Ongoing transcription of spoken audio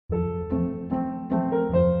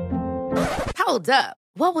Hold up.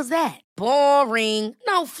 What was that? Boring.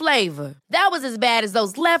 No flavor. That was as bad as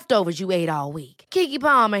those leftovers you ate all week. Keke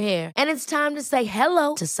Palmer here. And it's time to say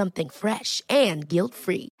hello to something fresh and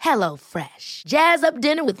guilt-free. Hello Fresh. Jazz up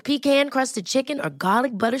dinner with pecan-crusted chicken or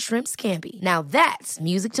garlic butter shrimp scampi. Now that's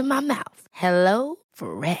music to my mouth. Hello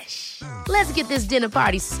Fresh. Let's get this dinner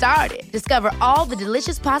party started. Discover all the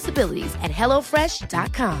delicious possibilities at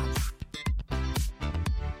hellofresh.com.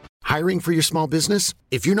 Hiring for your small business?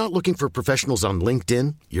 If you're not looking for professionals on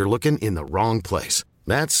LinkedIn, you're looking in the wrong place.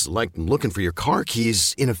 That's like looking for your car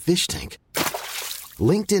keys in a fish tank.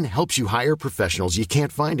 LinkedIn helps you hire professionals you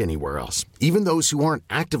can't find anywhere else, even those who aren't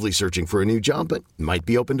actively searching for a new job but might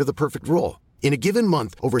be open to the perfect role. In a given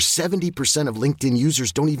month, over 70% of LinkedIn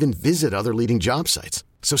users don't even visit other leading job sites.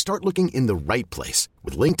 So start looking in the right place.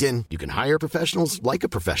 With LinkedIn, you can hire professionals like a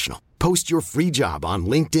professional. Post your free job on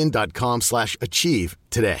linkedin.com/achieve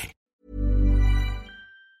today.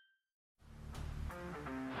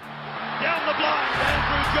 Down the blind,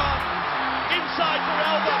 Andrew John. Inside for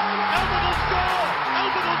Albert. Albert will score.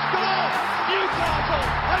 Albert will score. Newcastle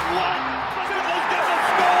have won. Fiddler's going to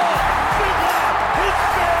score. Fiddler, it's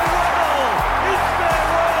farewell. It's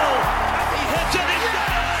farewell. And he hits it. He's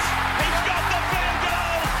got it. He's got the field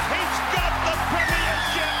goal. He's got the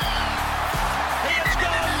premiership. He has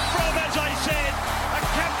gone from, as I said, a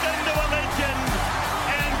captain to a legend.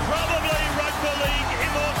 And probably rugby league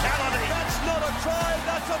immortality. That's not a try.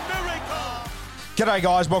 That's a miracle. G'day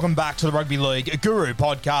guys, welcome back to the Rugby League Guru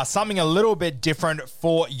podcast. Something a little bit different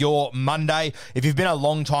for your Monday. If you've been a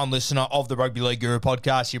long-time listener of the Rugby League Guru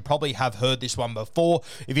podcast, you probably have heard this one before.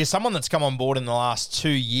 If you're someone that's come on board in the last 2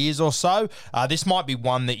 years or so, this might be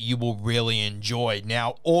one that you will really enjoy.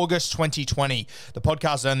 Now, August 2020, the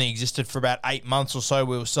podcast only existed for about 8 months or so.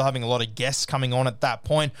 We were still having a lot of guests coming on at that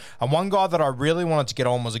point. And one guy that I really wanted to get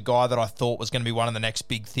on was a guy that I thought was going to be one of the next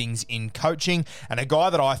big things in coaching, and a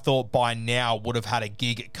guy that I thought by now would have had a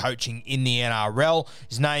gig coaching in the NRL.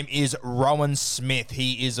 His name is Rohan Smith.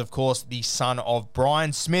 He is, of course, the son of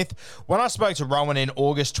Brian Smith. When I spoke to Rohan in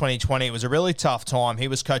August 2020, it was a really tough time. He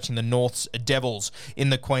was coaching the North's Devils in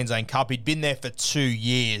the Queensland Cup. He'd been there for 2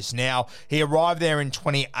 years. Now, he arrived there in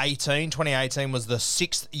 2018. 2018 was the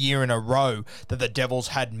 6th year in a row that the Devils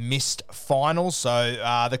had missed finals,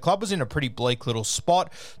 so the club was in a pretty bleak little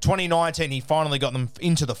spot. 2019, he finally got them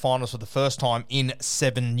into the finals for the first time in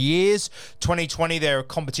 7 years. 2020, their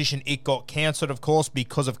competition, it got cancelled, of course,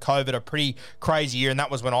 because of COVID, a pretty crazy year, and that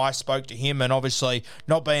was when I spoke to him, and obviously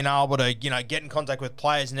not being able to, get in contact with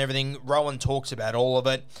players and everything. Rohan talks about all of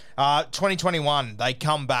it. 2021, they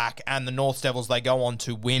come back, and the North Devils, they go on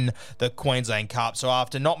to win the Queensland Cup. So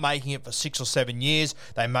after not making it for 6 or 7 years,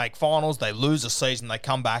 they make finals, they lose a season, they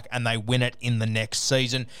come back, and they win it in the next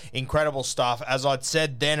season. Incredible stuff. As I'd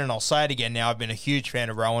said then, and I'll say it again now, I've been a huge fan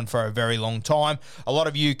of Rohan for a very long time. A lot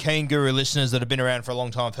of you Keen Guru listeners that have been around for a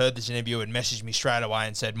long time have heard this interview and messaged me straight away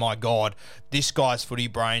and said, my God, this guy's footy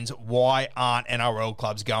brains, why aren't NRL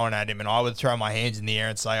clubs going at him? And I would throw my hands in the air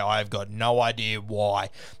and say, I have got no idea why.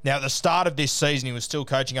 Now, at the start of this season, he was still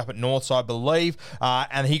coaching up at Norths, I believe,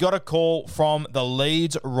 and he got a call from the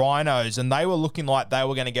Leeds Rhinos, and they were looking like they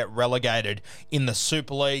were going to get relegated in the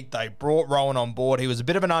Super League. They brought Rohan on board. He was a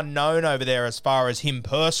bit of an unknown over there as far as him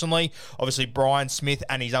personally. Obviously, Brian Smith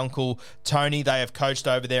and his uncle Tony, they have coached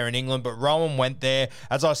over there in England, but Rohan went there.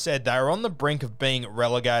 As I said, they were on the brink of being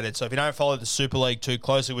relegated. So if you don't follow the Super League too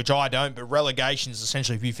closely, which I don't, but relegation is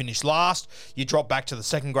essentially if you finish last, you drop back to the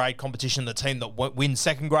second grade competition. The team that wins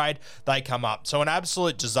second grade, they come up. So an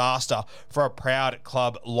absolute disaster for a proud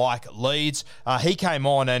club like Leeds. He came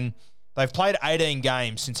on and they've played 18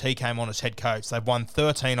 games since he came on as head coach. They've won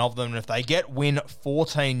 13 of them, and if they win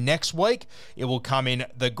 14 next week, it will come in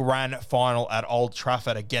the grand final at Old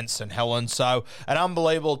Trafford against St Helens. So an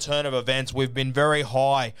unbelievable turn of events. We've been very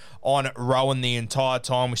high on Rohan the entire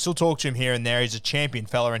time. We still talk to him here and there. He's a champion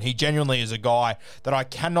fella, and he genuinely is a guy that I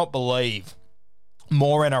cannot believe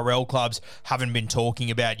more NRL clubs haven't been talking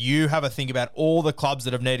about. You have a think about all the clubs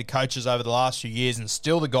that have needed coaches over the last few years, and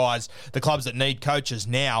still the clubs that need coaches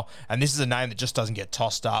now, and this is a name that just doesn't get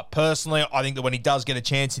tossed up. Personally, I think that when he does get a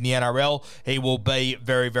chance in the NRL, he will be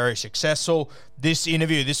very, very successful. This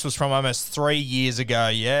interview, this was from almost 3 years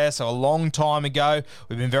ago, so a long time ago.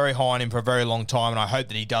 We've been very high on him for a very long time, and I hope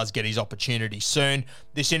that he does get his opportunity soon.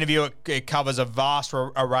 This interview, it covers a vast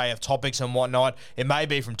array of topics and whatnot. It may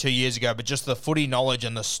be from 2 years ago, but just the footy knowledge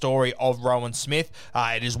and the story of Rohan Smith,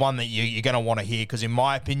 it is one that you're going to want to hear, because in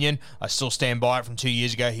my opinion, I still stand by it from 2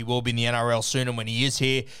 years ago. He will be in the NRL soon, and when he is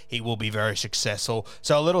here, he will be very successful.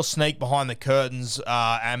 So a little sneak behind the curtains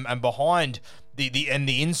and behind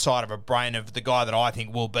the inside of a brain of the guy that I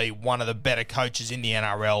think will be one of the better coaches in the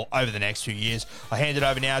NRL over the next few years. I hand it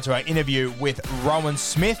over now to our interview with Rohan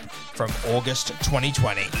Smith from August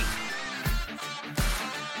 2020.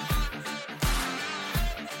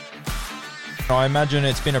 I imagine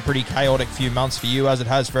it's been a pretty chaotic few months for you, as it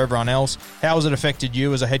has for everyone else. How has it affected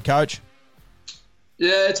you as a head coach?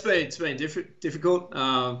 Yeah, it's been difficult.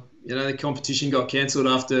 The competition got cancelled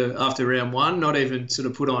after round one, not even sort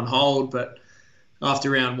of put on hold, but after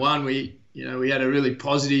round one, we had a really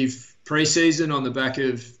positive pre-season on the back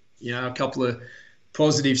of a couple of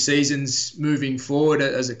positive seasons moving forward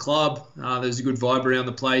as a club. There's a good vibe around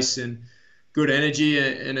the place and good energy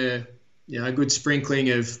and a good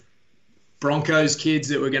sprinkling of Broncos kids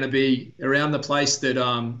that were going to be around the place that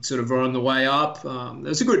sort of are on the way up.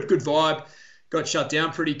 There's a good vibe. Got shut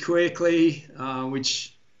down pretty quickly,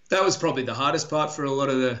 which that was probably the hardest part for a lot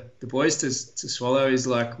of the boys to swallow, is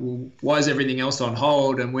like, well, why is everything else on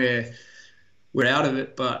hold and we're out of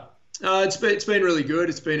it? But it's been really good.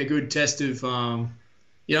 It's been a good test of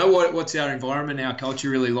what's our environment, our culture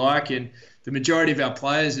really like, and the majority of our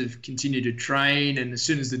players have continued to train. And as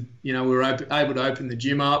soon as we were able to open the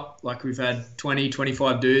gym up, like we've had 20,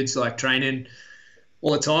 25 dudes like training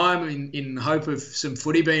all the time in hope of some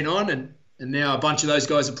footy being on, and now a bunch of those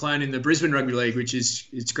guys are playing in the Brisbane Rugby League, which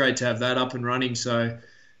it's great to have that up and running. So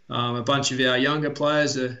a bunch of our younger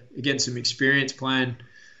players are getting some experience playing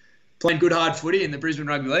good hard footy in the Brisbane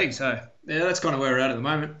Rugby League. So yeah, that's kind of where we're at the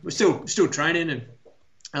moment. We're still training, and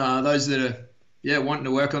those that are wanting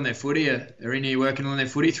to work on their footy are in here working on their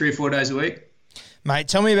footy 3 or 4 days a week. Mate,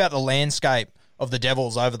 tell me about the landscape of the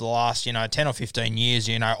Devils over the last 10 or 15 years.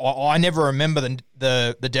 I never remember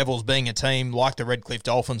the Devils being a team like the Redcliffe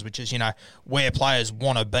Dolphins, which is where players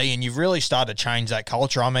want to be, and you've really started to change that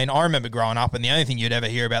culture. I mean, I remember growing up, and the only thing you'd ever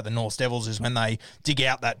hear about the North Devils is when they dig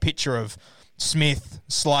out that picture of Smith,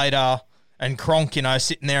 Slater, and Cronk,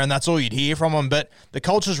 sitting there, and that's all you'd hear from them. But the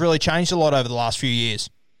culture's really changed a lot over the last few years.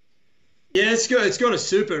 Yeah, it's got a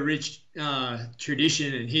super rich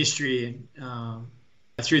tradition and history, and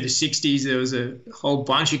through the 60s there was a whole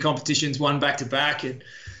bunch of competitions, one back to back, and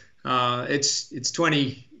it's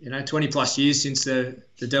 20 plus years since the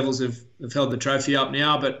Devils have held the trophy up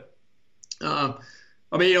now. But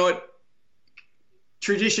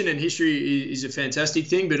tradition and history is a fantastic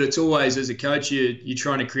thing, but it's always, as a coach, you're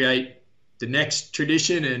trying to create the next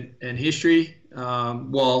tradition and history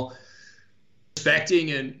while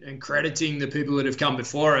respecting and crediting the people that have come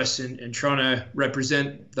before us and trying to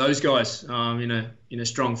represent those guys in a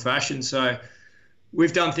strong fashion. So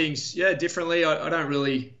we've done things differently. I don't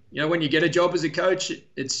really, when you get a job as a coach,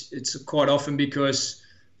 it's quite often because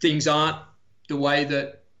things aren't the way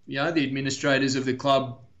that the administrators of the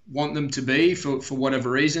club want them to be for whatever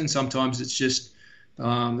reason. Sometimes it's just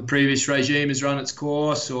the previous regime has run its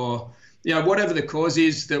course, or whatever the cause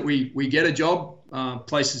is that we get a job.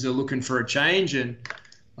 Places are looking for a change, and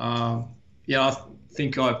I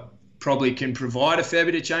think I probably can provide a fair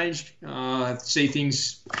bit of change. See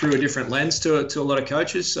things through a different lens to a lot of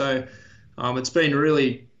coaches. So it's been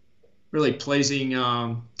really, really pleasing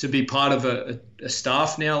to be part of a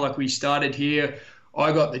staff now. Like, we started here,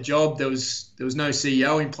 I got the job. There was no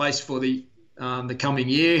CEO in place for the coming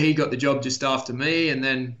year. He got the job just after me, and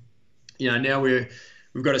then now we've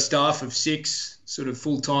got a staff of 6 sort of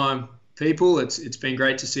full-time people. It's been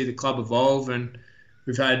great to see the club evolve, and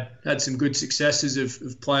we've had some good successes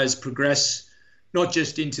of players progress, not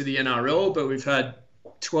just into the NRL, but we've had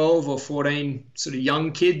 12 or 14 sort of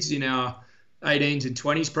young kids in our 18s and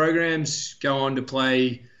 20s programs go on to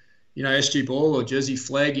play, SG Ball or Jersey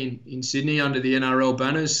Flag in Sydney under the NRL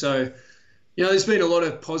banners. So, there's been a lot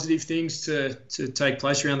of positive things to take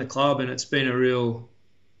place around the club, and it's been a real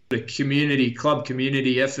club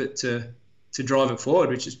community effort to drive it forward,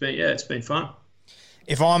 which has been, it's been fun.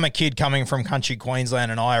 If I'm a kid coming from country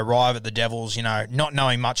Queensland and I arrive at the Devils, not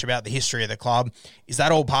knowing much about the history of the club, is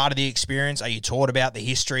that all part of the experience? Are you taught about the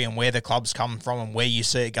history and where the club's come from and where you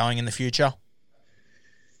see it going in the future?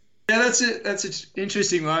 Yeah, that's an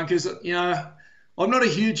interesting one, because, I'm not a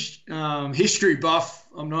huge history buff.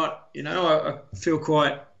 I'm not, I feel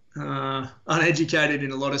quite uneducated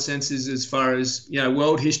in a lot of senses as far as,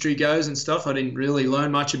 world history goes and stuff. I didn't really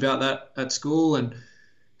learn much about that at school, and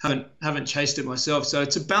haven't chased it myself. So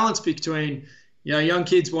it's a balance between, young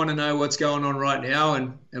kids want to know what's going on right now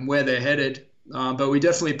and where they're headed. But we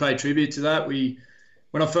definitely pay tribute to that.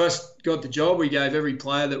 When I first got the job, we gave every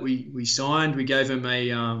player that we signed, we gave them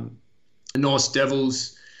a North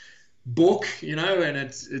Devils book, and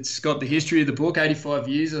it's got the history of the book, 85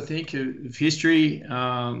 years, I think, of history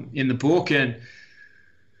in the book. And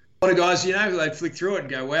a lot of guys, they flick through it and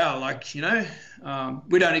go, wow,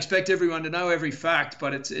 we don't expect everyone to know every fact,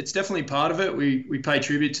 but it's definitely part of it. We pay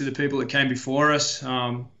tribute to the people that came before us.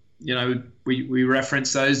 We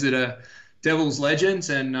reference those that are Devils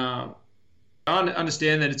legends, and I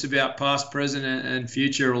understand that it's about past, present, and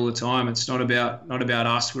future all the time. It's not about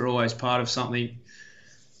us. We're always part of something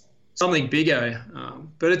bigger.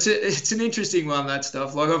 But it's an interesting one, that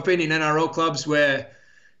stuff. Like, I've been in NRL clubs where,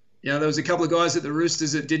 there was a couple of guys at the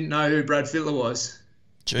Roosters that didn't know who Brad Fittler was.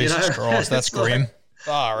 Jesus Christ, that's grim.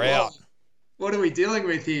 Far out. What are we dealing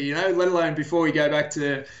with here? Let alone before we go back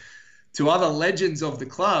to other legends of the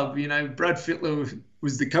club. Brad Fittler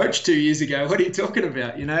was the coach 2 years ago. What are you talking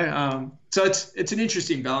about? So it's an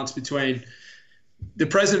interesting balance between the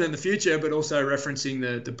present and the future, but also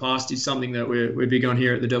referencing the past is something that we're big on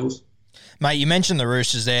here at the Devils. Mate, you mentioned the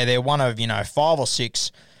Roosters there. They're one of 5 or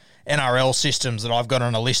 6 NRL systems that I've got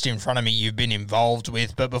on a list in front of me you've been involved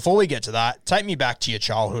with. But before we get to that, take me back to your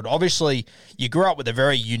childhood. Obviously, you grew up with a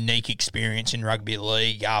very unique experience in rugby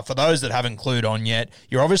league. For those that haven't clued on yet,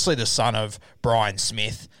 you're obviously the son of Brian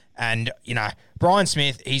Smith. And, Brian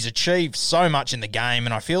Smith, he's achieved so much in the game,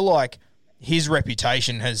 and I feel like his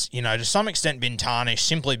reputation has, to some extent been tarnished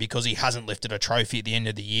simply because he hasn't lifted a trophy at the end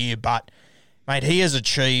of the year. But, mate, he has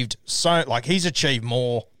achieved he's achieved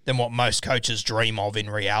more than what most coaches dream of in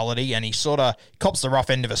reality, and he sort of cops the rough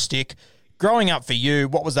end of a stick. Growing up for you,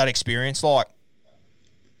 what was that experience like?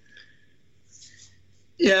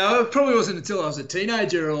 Yeah, it probably wasn't until I was a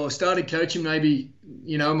teenager or started coaching maybe,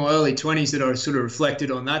 in my early 20s that I sort of reflected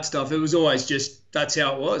on that stuff. It was always just, that's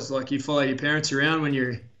how it was. Like, you follow your parents around when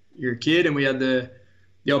you're a kid, and we had the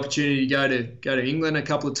opportunity to go to England a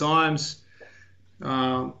couple of times.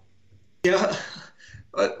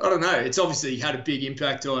 I don't know. It's obviously had a big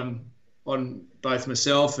impact on both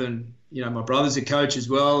myself and, my brother's a coach as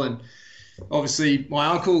well. And obviously my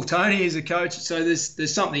uncle Tony is a coach. So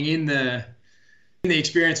there's something in the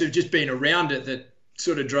experience of just being around it that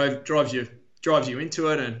sort of drives you into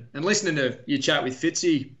it. And listening to you chat with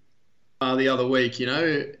Fitzy the other week,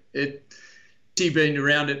 he's been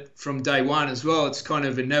around it from day one as well. It's kind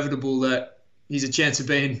of inevitable that he's a chance of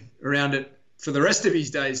being around it for the rest of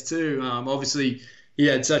his days too. Obviously, he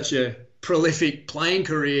had such a prolific playing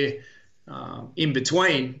career in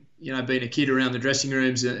between, being a kid around the dressing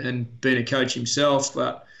rooms and being a coach himself.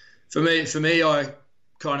 But for me, I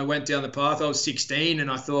kind of went down the path. I was 16 and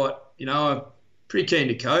I thought, I'm pretty keen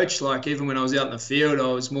to coach. Like, even when I was out in the field, I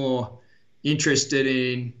was more interested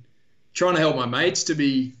in trying to help my mates to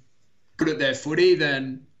be good at their footy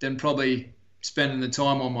than probably spending the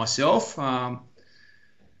time on myself.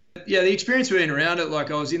 Yeah, the experience being around it,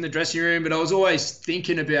 like, I was in the dressing room, but I was always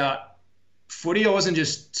thinking about footy. I wasn't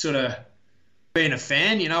just sort of being a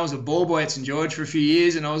fan. I was a ball boy at St George for a few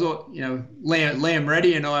years, and I was, Liam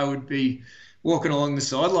Reddy and I would be walking along the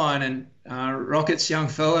sideline, and Rocket's young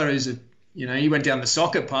fella he went down the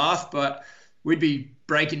soccer path, but we'd be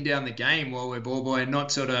breaking down the game while we're ball boy and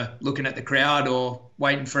not sort of looking at the crowd or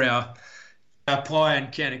waiting for our pie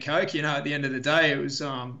and can of Coke. At the end of the day, it was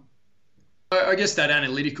I guess that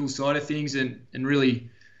analytical side of things and really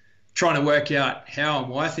trying to work out how and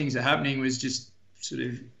why things are happening was just sort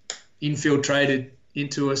of infiltrated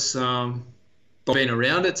into us by being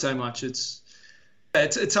around it so much. It's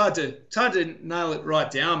hard to nail it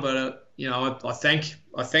right down, but I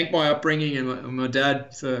thank my upbringing and my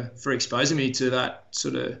dad for exposing me to that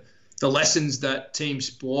sort of the lessons that team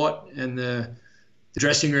sport and the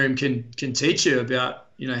dressing room can teach you about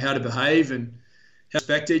how to behave and how to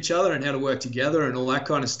respect each other and how to work together and all that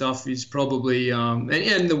kind of stuff is probably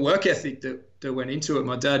and the work ethic that went into it.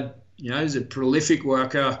 My dad, is a prolific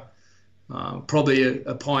worker, probably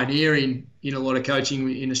a pioneer in a lot of coaching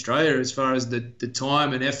in Australia as far as the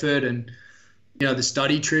time and effort and the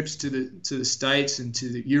study trips to the States and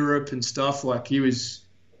to Europe and stuff. Like, he's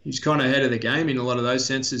kind of ahead of the game in a lot of those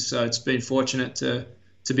senses. So it's been fortunate to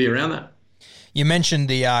be around that. You mentioned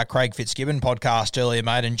the Craig Fitzgibbon podcast earlier,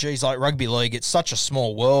 mate, and geez, like, rugby league, it's such a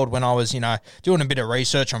small world. When I was, doing a bit of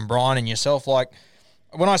research on Brian and yourself, like,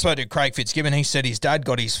 when I spoke to Craig Fitzgibbon, he said his dad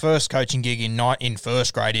got his first coaching gig in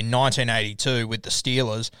first grade in 1982 with the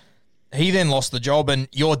Steelers. He then lost the job, and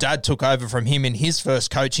your dad took over from him in his first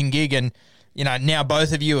coaching gig, and, now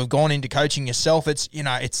both of you have gone into coaching yourself. It's,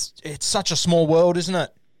 it's such a small world, isn't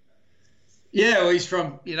it? Yeah, well, he's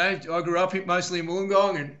from, I grew up mostly in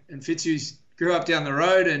Wollongong, and Fitzy's grew up down the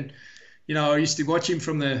road, and I used to watch him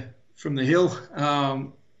from the hill.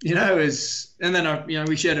 And then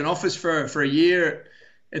we shared an office for a year.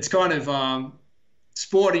 It's kind of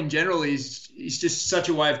sport in general is just such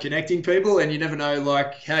a way of connecting people, and you never know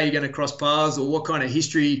like how you're going to cross paths or what kind of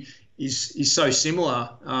history is so similar.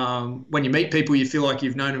 When you meet people, you feel like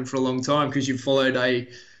you've known them for a long time because you've followed a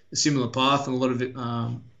similar path and a lot of it,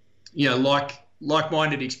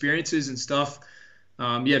 like-minded experiences and stuff.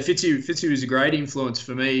 Fitzy was a great influence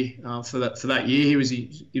for me for that year. It was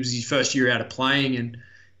his first year out of playing, and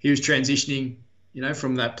he was transitioning,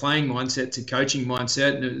 from that playing mindset to coaching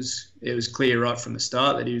mindset, and it was clear right from the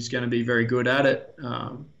start that he was going to be very good at it.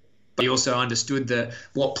 But he also understood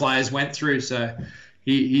what players went through, so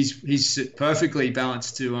he's perfectly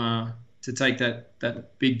balanced to take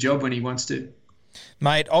that big job when he wants to.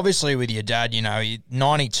 Mate, obviously with your dad,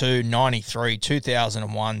 92, 93,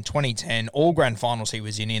 2001, 2010, all grand finals he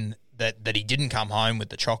was in that he didn't come home with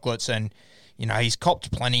the chocolates, and, he's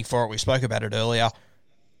copped plenty for it. We spoke about it earlier.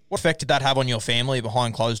 What effect did that have on your family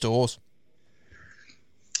behind closed doors?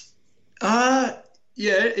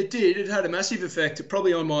 Yeah, it did. It had a massive effect,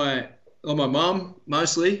 probably on my mum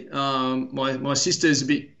mostly. My sister's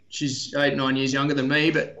she's 8-9 years younger than me,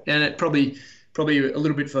 and it probably a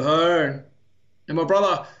little bit for her. And my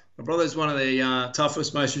brother's one of the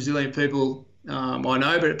toughest, most resilient people I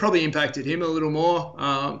know, but it probably impacted him a little more.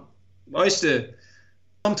 I used to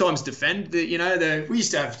sometimes defend we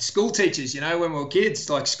used to have school teachers, when we were kids,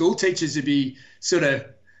 like school teachers would be sort of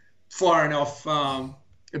firing off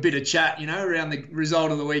a bit of chat, around the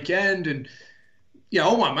result of the weekend. And,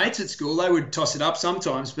 all my mates at school, they would toss it up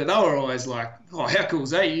sometimes, but they were always like, oh, how cool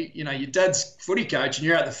is that? Your dad's footy coach and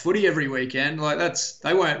you're at the footy every weekend. Like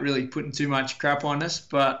they weren't really putting too much crap on us,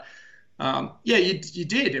 but you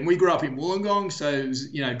did. And we grew up in Wollongong, so it was,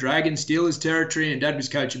 Dragon Steelers territory, and Dad was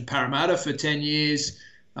coaching Parramatta for 10 years,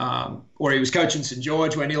 or he was coaching St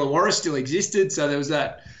George when Illawarra still existed. So there was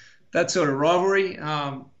that sort of rivalry.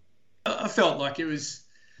 I felt like it was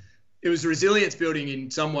resilience building in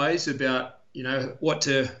some ways about,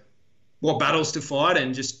 what battles to fight,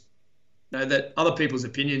 and just that other people's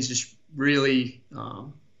opinions just really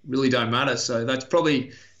don't matter. So that's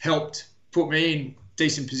probably helped put me in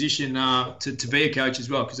decent position to be a coach as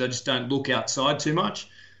well, because I just don't look outside too much.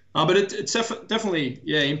 But it's definitely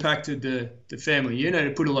impacted the family unit.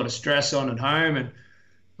 It put a lot of stress on at home,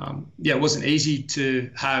 and it wasn't easy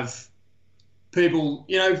to have people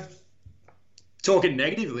talking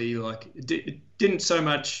negatively. Like it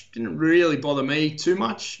didn't really bother me too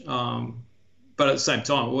much, but at the same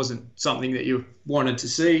time it wasn't something that you wanted to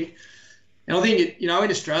see. And I think in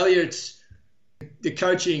Australia, it's the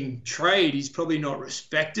coaching trade is probably not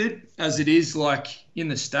respected as it is like in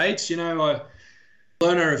the States. I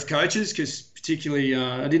learner of coaches, because particularly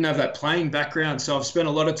I didn't have that playing background, so I've spent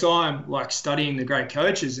a lot of time like studying the great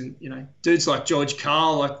coaches, and dudes like George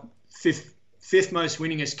Karl, like fifth most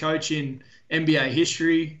winningest coach in NBA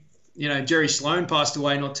history. Jerry Sloan passed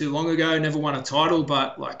away not too long ago, never won a title,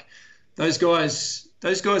 but like those guys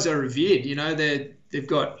are revered. They've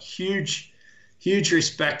got huge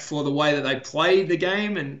respect for the way that they play the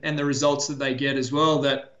game and the results that they get as well,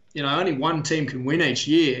 that, only one team can win each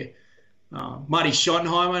year. Marty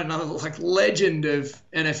Schottenheimer, another like legend of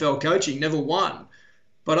NFL coaching, never won.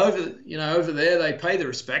 But over there, they pay the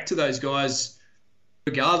respect to those guys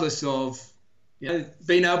regardless of,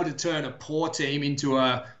 being able to turn a poor team into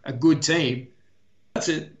a good team.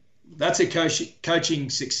 That's a coaching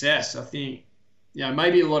success. I think,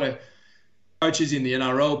 maybe a lot of coaches in the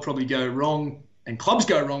NRL probably go wrong, and clubs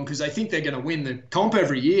go wrong because they think they're going to win the comp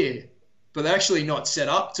every year, but they're actually not set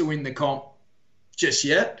up to win the comp just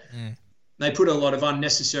yet. Mm. They put a lot of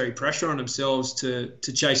unnecessary pressure on themselves to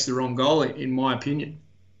chase the wrong goal, in my opinion.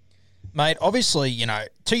 Mate, obviously,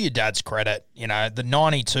 to your dad's credit, the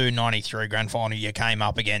 92-93 grand final you came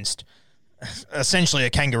up against essentially a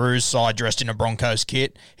Kangaroos side dressed in a Broncos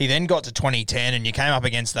kit. He then got to 2010 and you came up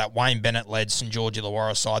against that Wayne Bennett-led St George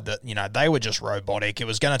Illawarra side that, they were just robotic. It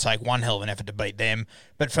was going to take one hell of an effort to beat them.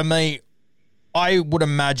 But for me, I would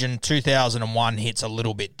imagine 2001 hits a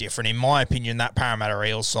little bit different. In my opinion, that Parramatta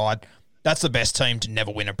Eels side, that's the best team to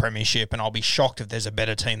never win a premiership, and I'll be shocked if there's a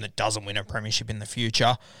better team that doesn't win a premiership in the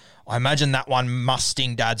future. I imagine that one must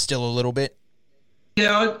sting Dad still a little bit.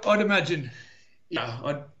 Yeah, I'd imagine.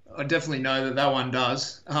 Yeah, I definitely know that one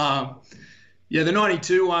does. The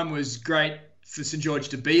 92 one was great for St George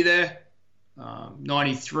to be there.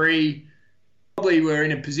 93, probably were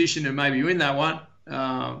in a position to maybe win that one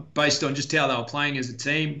based on just how they were playing as a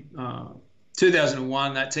team.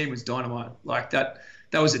 2001, that team was dynamite. Like that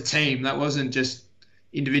was a team. That wasn't just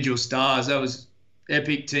individual stars. That was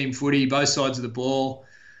epic team footy, both sides of the ball.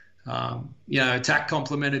 Attack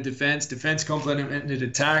complemented defense complemented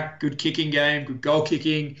attack, good kicking game, good goal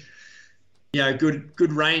kicking,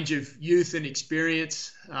 good range of youth and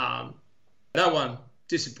experience. That one,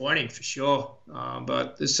 disappointing for sure.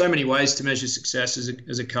 But there's so many ways to measure success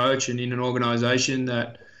as a coach and in an organisation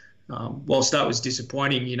that, whilst that was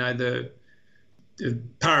disappointing, the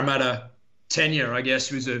Parramatta tenure, I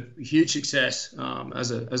guess, was a huge success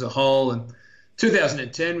as a whole. And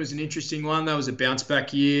 2010 was an interesting one. That was a bounce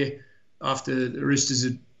back year after the Roosters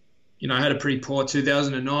had, had a pretty poor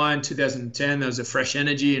 2009, 2010. There was a fresh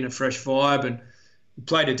energy and a fresh vibe, and we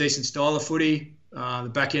played a decent style of footy.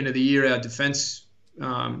 The back end of the year, our defence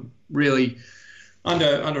really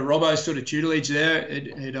under Robbo's sort of tutelage there,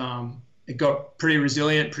 it got pretty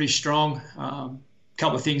resilient, pretty strong. A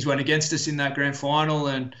couple of things went against us in that grand final,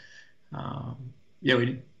 and we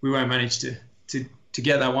won't manage to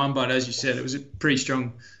get that one. But as you said, it was a pretty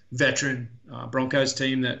strong veteran Broncos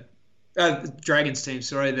team Dragons team,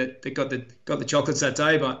 that got the chocolates that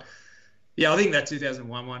day. But yeah, I think that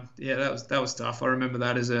 2001 one, yeah, that was tough. I remember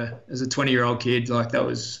that as a 20-year-old kid, like that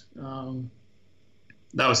was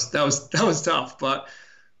tough. But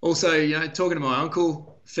also, talking to my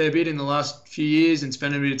uncle a fair bit in the last few years and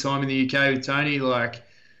spending a bit of time in the UK with Tony, like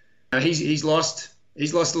he's lost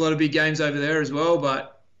a lot of big games over there as well.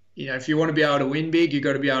 But if you want to be able to win big, you've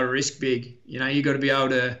got to be able to risk big. You've got to be able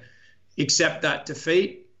to accept that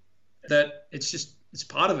defeat. That it's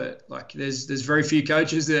part of it. Like there's very few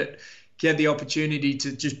coaches that get the opportunity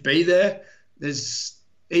to just be there. There's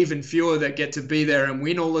even fewer that get to be there and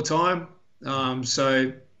win all the time.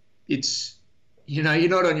 So it's, you're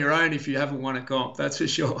not on your own if you haven't won a comp, that's for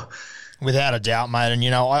sure. Without a doubt, mate. And,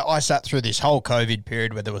 I sat through this whole COVID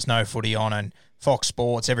period where there was no footy on, and Fox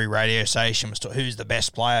Sports, every radio station was talking, who's the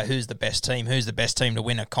best player, who's the best team to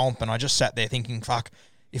win a comp. And I just sat there thinking, fuck,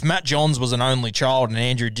 if Matt Johns was an only child and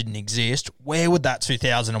Andrew didn't exist, where would that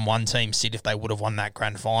 2001 team sit if they would have won that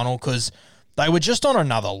grand final? Because they were just on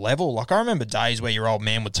another level. Like, I remember days where your old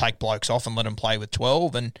man would take blokes off and let them play with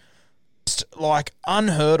 12, and like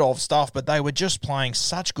unheard of stuff, but they were just playing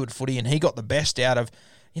such good footy, and he got the best out of,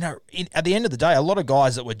 at the end of the day, a lot of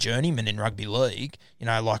guys that were journeymen in rugby league,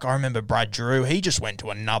 like I remember Brad Drew, he just went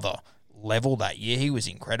to another level that year. He was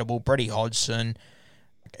incredible. Brady Hodgson.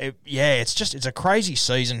 It's a crazy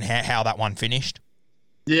season how that one finished.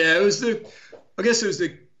 Yeah, it was the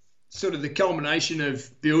sort of the culmination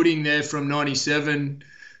of building there from 97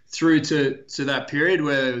 through to that period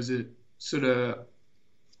where there was a sort of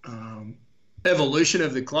evolution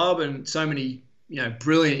of the club and so many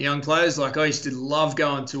brilliant young players. Like I used to love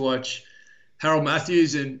going to watch Harold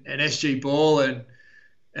Matthews and SG Ball and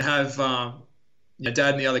have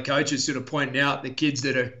Dad and the other coaches sort of pointing out the kids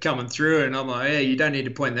that are coming through, and I'm like, hey, you don't need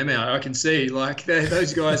to point them out. I can see, like,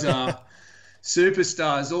 those guys are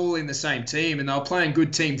superstars all in the same team, and they were playing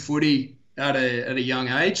good team footy at a young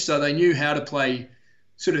age, so they knew how to play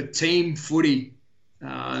sort of team footy,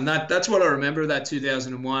 and that's what I remember of that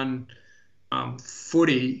 2001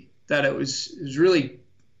 footy, that it was really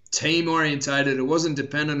team orientated. It wasn't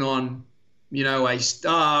dependent on a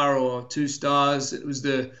star or two stars. It was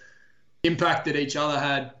the impact that each other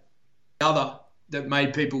had that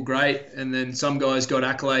made people great, and then some guys got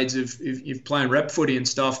accolades of playing rep footy and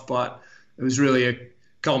stuff, but it was really a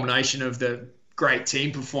culmination of the great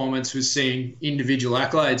team performance was seeing individual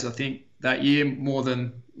accolades, I think, that year more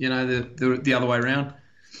than the other way around.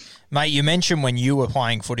 Mate, you mentioned when you were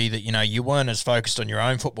playing footy that you weren't as focused on your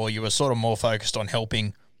own football, you were sort of more focused on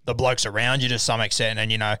helping the blokes around you to some extent,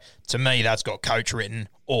 and to me that's got coach written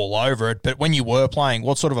all over it. But when you were playing,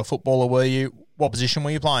 what sort of a footballer were you? What position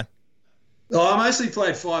were you playing? I mostly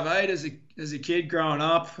played 5'8" as a kid growing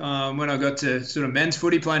up. When I got to sort of men's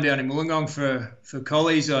footy, playing down in Wollongong for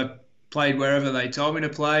collies, I played wherever they told me to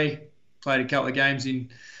play. Played a couple of games in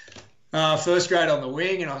first grade on the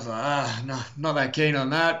wing, and I was like, no, not that keen on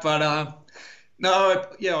that. But I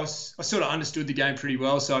sort of understood the game pretty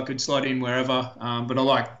well, so I could slide in wherever. But I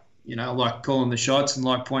like calling the shots and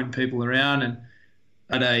like pointing people around, and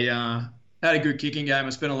had a good kicking game. I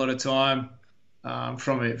spent a lot of time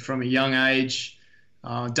from a young age.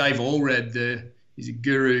 Dave Allred, he's a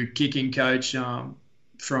guru kicking coach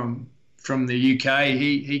from the UK.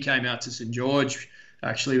 He came out to St George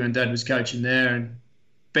actually when Dad was coaching there, and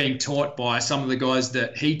being taught by some of the guys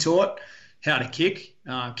that he taught how to kick.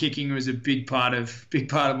 Kicking was a big part of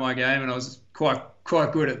my game, and I was quite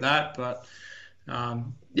good at that. But I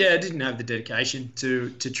didn't have the dedication to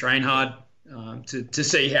train hard to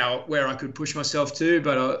see where I could push myself to.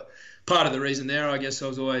 But part of the reason there, I guess, I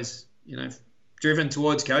was always driven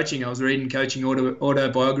towards coaching. I was reading coaching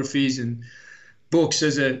autobiographies and books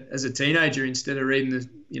as a teenager instead of reading the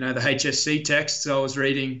HSC texts. I was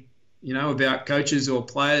reading about coaches or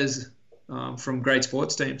players from great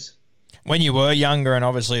sports teams. When you were younger and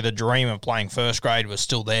obviously the dream of playing first grade was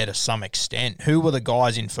still there to some extent, who were the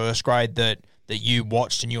guys in first grade that you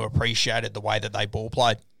watched and you appreciated the way that they ball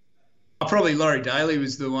played? Probably Laurie Daly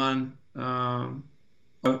was the one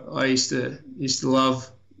I used to love.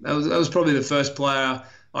 That was probably the first player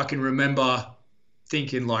I can remember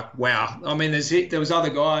thinking like, wow. I mean, there was other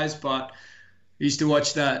guys, but I used to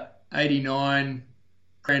watch that 89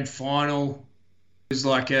 grand final. It was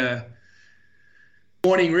like a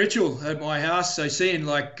morning ritual at my house. So seeing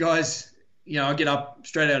like guys, I get up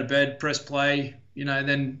straight out of bed, press play,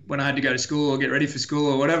 then when I had to go to school or get ready for school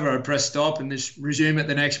or whatever, I'd press stop and just resume it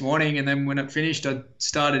the next morning. And then when it finished, I'd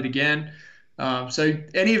start it again. So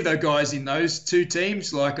any of the guys in those two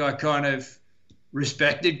teams, like I kind of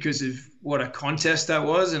respected because of what a contest that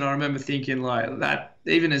was. And I remember thinking like that,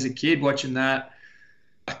 even as a kid watching that,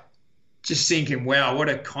 just thinking, wow, what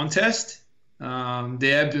a contest.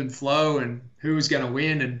 The ebb and flow and who was going to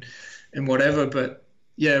win and whatever. But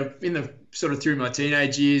yeah, in the sort of through my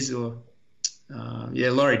teenage years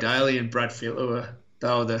Laurie Daly and Brad Fittler they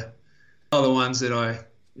were the ones that I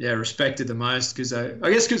respected the most because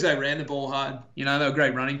they ran the ball hard. They were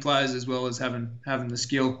great running players as well as having the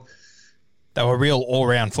skill. They were real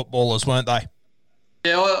all-round footballers, weren't they?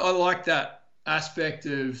 Yeah, I like that aspect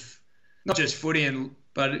of not just footy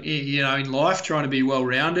but in life, trying to be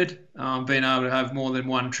well-rounded, being able to have more than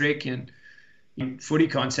one trick, and in footy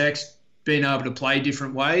context, being able to play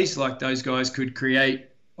different ways. Like those guys could create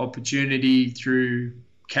opportunity through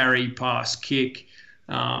carry, pass, kick,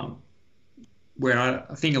 where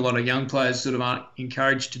I think a lot of young players sort of aren't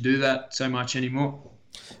encouraged to do that so much anymore.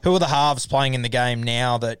 Who are the halves playing in the game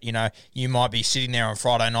now that, you might be sitting there on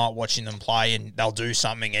Friday night watching them play and they'll do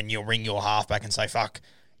something and you'll ring your halfback and say, fuck,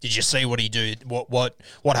 did you see what he do? What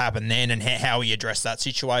happened then and how he addressed that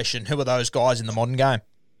situation? Who are those guys in the modern game?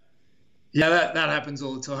 Yeah, that happens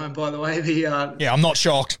all the time, by the way. Yeah, I'm not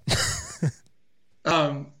shocked.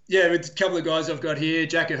 With a couple of guys I've got here,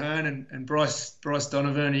 Jack Ahern and Bryce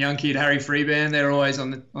Donovan, a young kid, Harry Freeban, they're always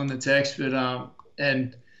on the text. But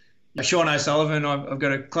and Sean O'Sullivan, I've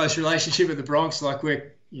got a close relationship with the Bronx. Like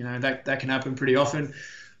that can happen pretty often.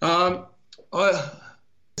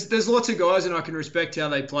 There's lots of guys, and I can respect how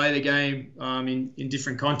they play the game in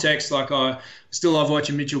different contexts. Like I still love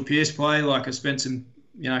watching Mitchell Pearce play. Like I spent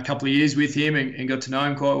a couple of years with him and got to know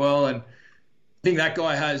him quite well. And I think that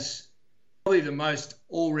guy has probably the most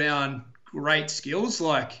all-round great skills.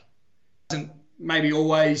 Like doesn't maybe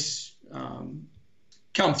always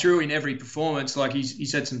come through in every performance. Like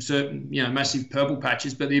he's had some certain massive purple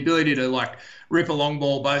patches, but the ability to like rip a long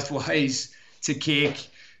ball both ways, to kick,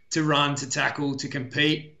 to run, to tackle, to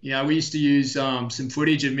compete. We used to use some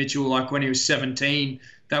footage of Mitchell like when he was 17.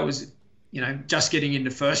 That was, just getting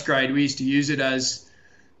into first grade. We used to use it as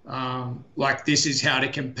like this is how to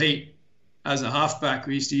compete as a halfback.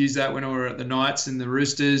 We used to use that when we were at the Knights and the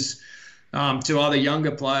Roosters. To other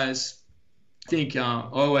younger players, I think I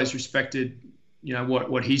always respected,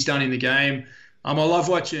 what he's done in the game. I love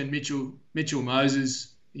watching Mitchell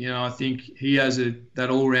Moses. I think he has that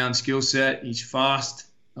all-round skill set. He's fast.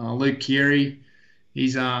 Luke Keary,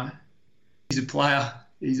 he's a player.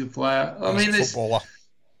 He's a player. There's footballer.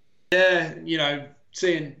 Yeah,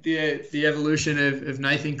 seeing the evolution of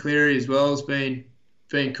Nathan Cleary as well has been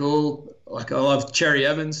cool. Like I love Cherry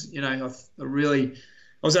Evans. I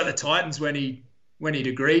was at the Titans when he'd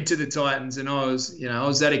agreed to the Titans, and I was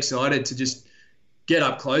that excited to just get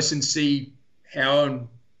up close and see how and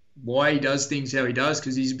why he does things how he does,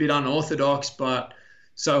 because he's a bit unorthodox but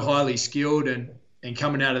so highly skilled and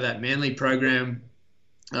coming out of that Manly program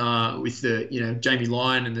with the Jamie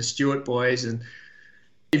Lyon and the Stewart boys and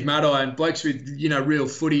Steve Maddai and blokes with real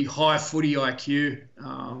high footy IQ,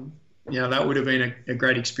 that would have been a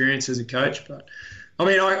great experience as a coach. But I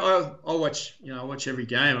watch every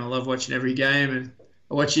game. I love watching every game, and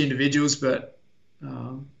I watch the individuals, but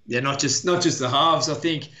not just the halves. I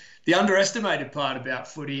think the underestimated part about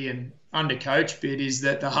footy and undercoached bit is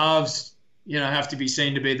that the halves have to be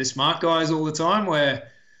seen to be the smart guys all the time. Where,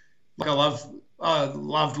 like, I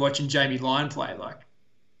loved watching Jamie Lyon play. Like,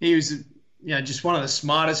 he was, just one of the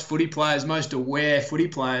smartest footy players, most aware footy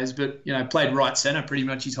players, but played right centre pretty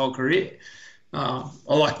much his whole career. I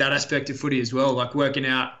like that aspect of footy as well, like working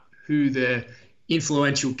out who the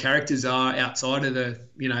influential characters are outside of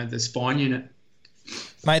the spine unit.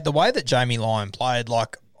 Mate, the way that Jamie Lyon played,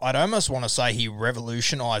 like, I'd almost want to say he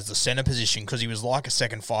revolutionised the centre position because he was like a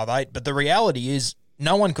second 5'8", but the reality is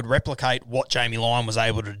no one could replicate what Jamie Lyon was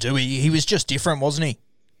able to do. He was just different, wasn't he?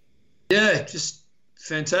 Yeah, just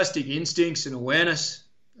fantastic instincts and awareness.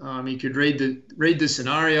 He could read the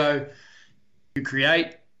scenario, he could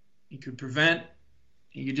create, he could prevent.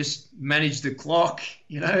 you could just manage the clock.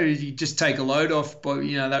 You just take a load off. But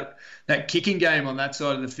that kicking game on that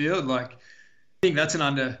side of the field, like I think that's an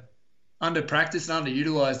under practiced and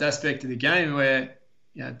underutilized aspect of the game where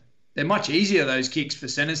they're much easier, those kicks for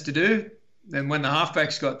centers to do, than when the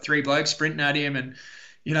halfback's got three blokes sprinting at him and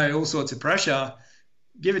all sorts of pressure.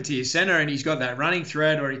 Give it to your center and he's got that running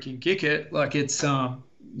thread, or he can kick it. Like it's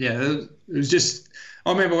it was just.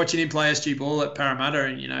 I remember watching him play SG ball at Parramatta,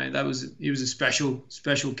 and he was a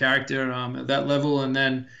special character at that level, and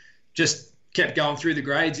then just kept going through the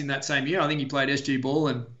grades in that same year. I think he played SG ball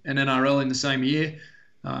and NRL in the same year.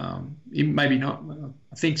 Maybe not,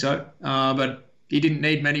 I think so, but he didn't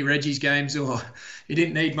need many Reggie's games, or he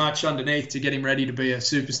didn't need much underneath to get him ready to be a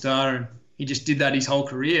superstar, and he just did that his whole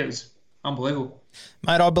career. It was unbelievable.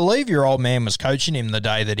 Mate, I believe your old man was coaching him the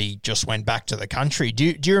day that he just went back to the country.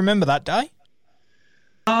 Do you remember that day?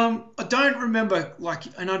 I don't remember,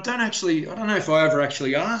 and I don't know if I ever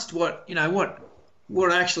actually asked what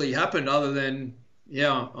actually happened, other than,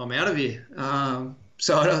 I'm out of here.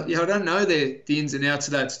 So I don't know the ins and outs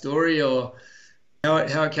of that story, or how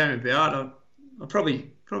it came about. I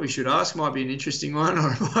probably should ask. Might be an interesting one,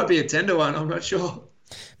 or it might be a tender one. I'm not sure.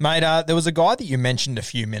 Mate, there was a guy that you mentioned a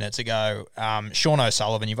few minutes ago, Sean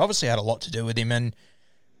O'Sullivan. You've obviously had a lot to do with him, and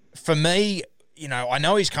for me, I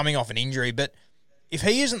know he's coming off an injury, but if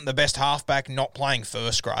he isn't the best halfback not playing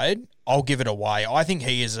first grade, I'll give it away. I think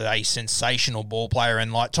he is a sensational ball player,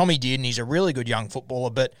 and like Tommy Dearden, he's a really good young footballer,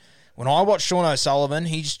 but when I watch Sean O'Sullivan,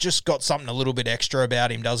 he's just got something a little bit extra about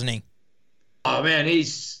him, doesn't he? Oh, man,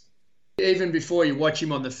 he's, even before you watch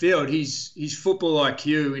him on the field, his football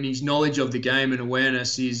IQ and his knowledge of the game and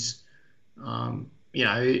awareness is,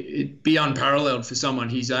 it'd be unparalleled for someone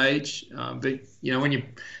his age. But, when you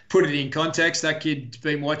put it in context, that kid's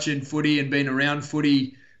been watching footy and been around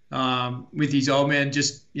footy with his old man,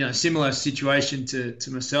 just, similar situation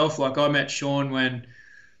to myself. Like, I met Sean when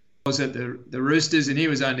I was at the Roosters, and he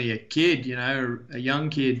was only a kid, a young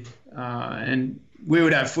kid. And we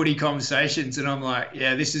would have footy conversations, and I'm like,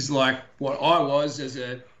 yeah, this is like what I was as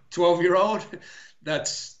a 12-year-old.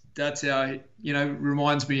 That's how,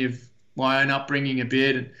 reminds me of my own upbringing a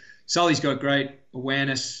bit. And Sully's got great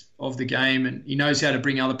awareness of the game, and he knows how to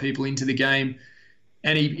bring other people into the game.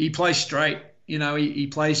 And he plays straight. He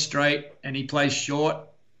plays straight, and he plays short,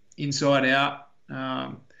 inside out.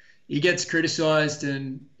 He gets criticised,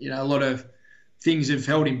 and, a lot of things have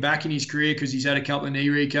held him back in his career because he's had a couple of knee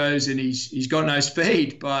recos and he's got no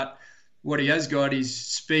speed. But what he has got is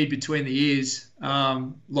speed between the ears,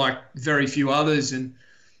 like very few others. And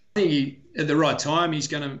I think at the right time, he's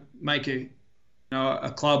going to make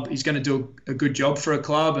a club. He's going to do a good job for a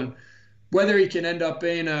club. And whether he can end up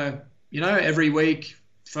being every week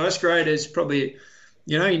first grade is probably,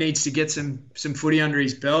 he needs to get some footy under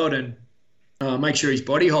his belt and make sure his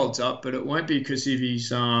body holds up. But it won't be because of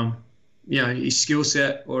his his skill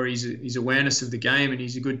set or his awareness of the game, and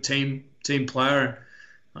he's a good team player.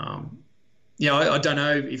 I don't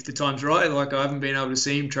know if the time's right. Like, I haven't been able to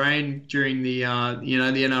see him train during the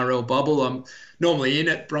the NRL bubble. I'm normally in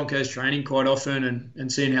at Broncos training quite often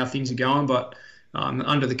and seeing how things are going. But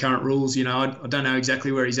under the current rules, I don't know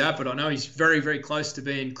exactly where he's at, but I know he's very, very close to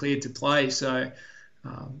being cleared to play. So,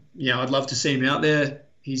 I'd love to see him out there.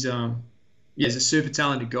 He's a super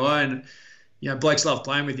talented guy, and blokes love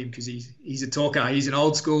playing with him because he's a talker. He's an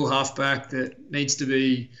old school halfback that needs to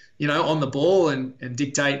be, on the ball and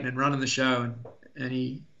dictating and running the show. And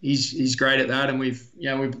he's great at that. And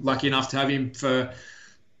we're lucky enough to have him for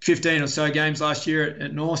 15 or so games last year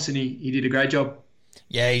at North, and he did a great job.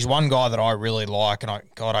 Yeah, he's one guy that I really like, and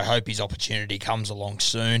I hope his opportunity comes along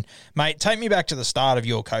soon. Mate, take me back to the start of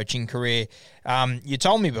your coaching career. You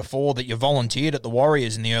told me before that you volunteered at the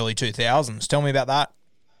Warriors in the early 2000s. Tell me about that.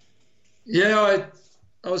 Yeah,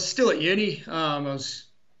 I was still at uni. I was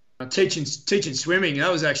teaching swimming.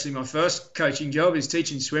 That was actually my first coaching job, is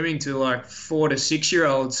teaching swimming to like 4 to 6 year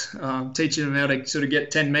olds, teaching them how to sort of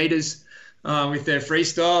get 10 meters with their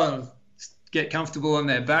freestyle and get comfortable on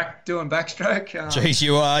their back, doing backstroke. Jeez,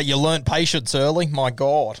 you learnt patience early. My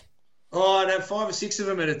God. Oh, I'd have 5 or 6 of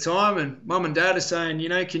them at a time, and Mum and Dad are saying,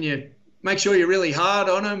 can you make sure you're really hard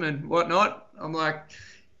on them and whatnot? I'm like,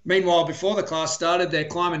 meanwhile, before the class started, they're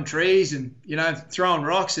climbing trees and, throwing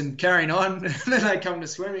rocks and carrying on. And then they come to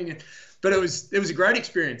swimming. But it was a great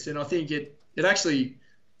experience, and I think it actually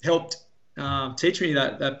helped teach me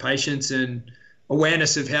that patience and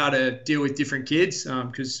awareness of how to deal with different kids,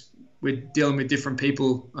 because we're dealing with different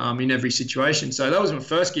people in every situation. So that was my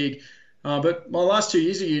first gig. But my last 2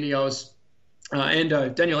 years of uni, I was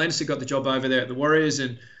Daniel Anderson got the job over there at the Warriors,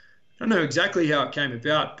 and I don't know exactly how it came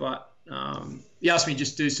about, but he asked me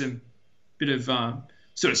just do some bit of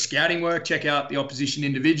sort of scouting work, check out the opposition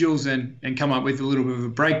individuals and come up with a little bit of a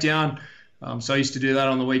breakdown. So I used to do that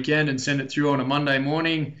on the weekend and send it through on a Monday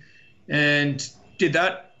morning and did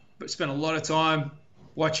that, but spent a lot of time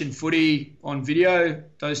watching footy on video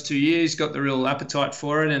those 2 years, got the real appetite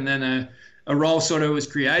for it. And then a role sort of was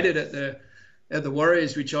created at the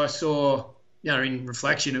Warriors, which I saw, in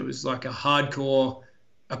reflection, it was like a hardcore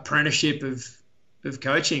apprenticeship of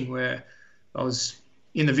coaching where I was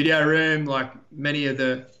in the video room, like many of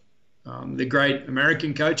the great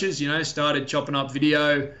American coaches, started chopping up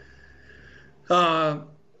video,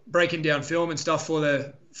 breaking down film and stuff for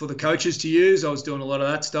the coaches to use. I was doing a lot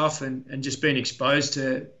of that stuff and just being exposed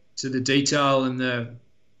to the detail and the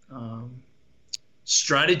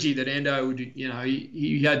strategy that Ando would,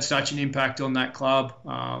 he had such an impact on that club.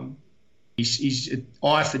 He's an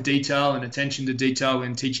eye for detail and attention to detail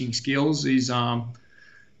when teaching skills. He's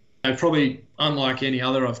probably unlike any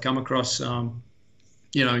other I've come across, in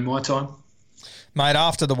my time. Mate,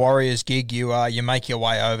 after the Warriors gig, you make your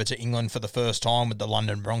way over to England for the first time with the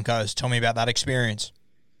London Broncos. Tell me about that experience.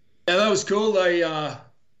 Yeah, that was cool. They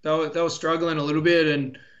were struggling a little bit,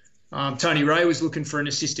 and Tony Ray was looking for an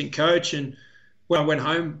assistant coach. And when I went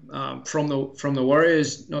home from the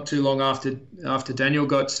Warriors, not too long after Daniel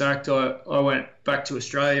got sacked, I went back to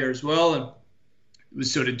Australia as well, and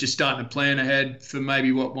was sort of just starting to plan ahead for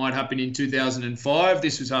maybe what might happen in 2005.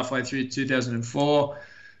 This was halfway through 2004.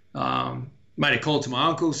 Made a call to my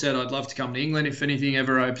uncle, said I'd love to come to England if anything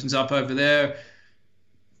ever opens up over there,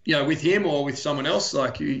 with him or with someone else.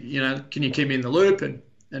 Like, can you keep me in the loop?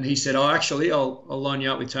 And he said, I'll line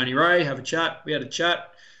you up with Tony Ray, have a chat. We had a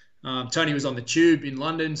chat. Tony was on the tube in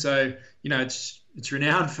London, so it's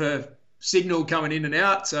renowned for signal coming in and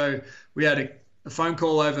out. So we had a phone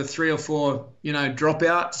call over 3 or 4,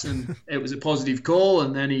 dropouts, and it was a positive call.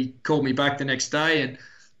 And then he called me back the next day, and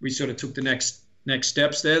we sort of took the next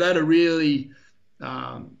steps there. They had a really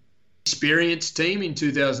experienced team in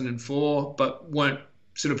 2004, but weren't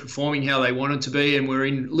sort of performing how they wanted to be, and were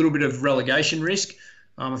in a little bit of relegation risk.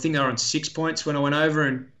 I think they were on 6 points when I went over,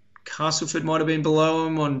 and Castleford might have been below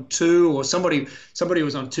them on 2, or somebody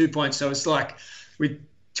was on 2 points. So it's like with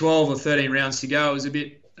 12 or 13 rounds to go, it was a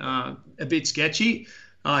bit sketchy.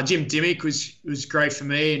 Jim Dimmick was great for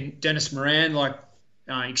me, and Dennis Moran,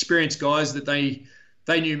 experienced guys that they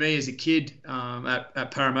knew me as a kid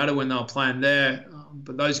at Parramatta when they were playing there.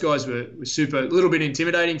 But those guys were super, a little bit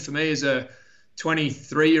intimidating for me as a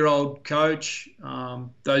 23-year-old coach.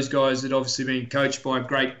 Those guys had obviously been coached by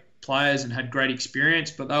great players and had great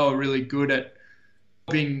experience, but they were really good at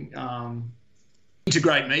helping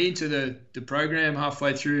integrate me into the program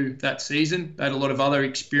halfway through that season. They had a lot of other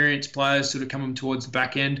experienced players sort of coming towards the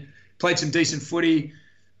back end. Played some decent footy,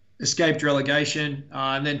 escaped relegation.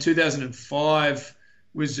 And then 2005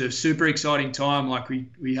 was a super exciting time. Like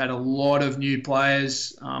we had a lot of new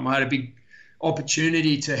players. I had a big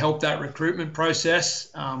opportunity to help that recruitment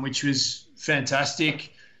process, which was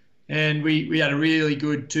fantastic. And we had a really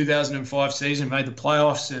good 2005 season, made the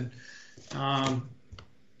playoffs, and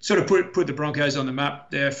sort of put the Broncos on the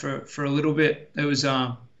map there for a little bit. It was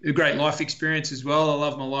a great life experience as well. I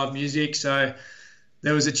love my live music, so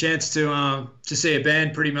there was a chance to see a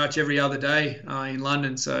band pretty much every other day in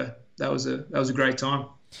London. So that was a great time.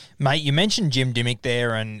 Mate, you mentioned Jim Dimmick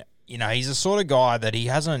there, and he's the sort of guy that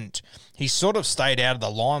he's sort of stayed out of the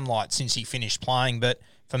limelight since he finished playing, but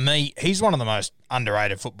for me, he's one of the most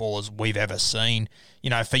underrated footballers we've ever seen.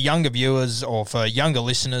 For younger viewers or for younger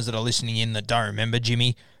listeners that are listening in that don't remember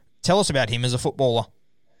Jimmy, tell us about him as a footballer.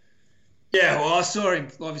 Yeah, well, I saw him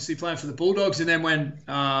obviously playing for the Bulldogs, and then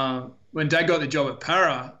when Dad got the job at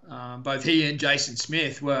Para, both he and Jason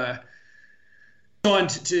Smith were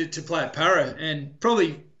signed to play at Para, and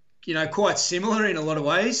probably quite similar in a lot of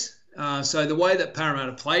ways. So the way that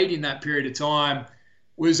Parramatta played in that period of time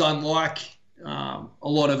was unlike a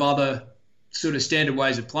lot of other sort of standard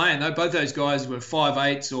ways of playing. Both those guys were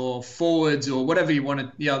 5'8" or forwards or whatever you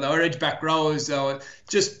wanted. They were edge back rowers. They were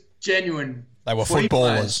just genuine. They were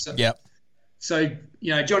footballers. So, yep. So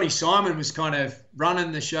Johnny Simon was kind of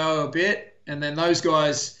running the show a bit, and then those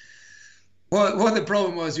guys. What the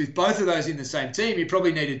problem was with both of those in the same team, you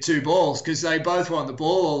probably needed 2 balls because they both want the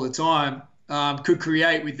ball all the time. Could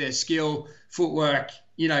create with their skill, footwork,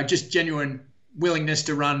 just genuine willingness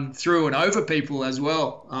to run through and over people as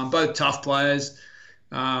well. Both tough players.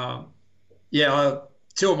 2 of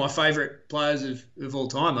my favourite players of all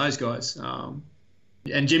time, those guys.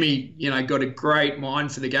 And Jimmy, got a great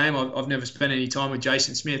mind for the game. I've never spent any time with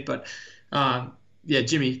Jason Smith, but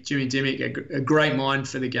Jimmy Dimmick, a great mind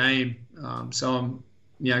for the game. So I'm,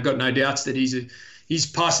 got no doubts that he's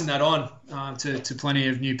passing that on to plenty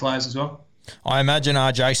of new players as well. I imagine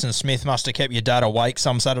Jason Smith must have kept your dad awake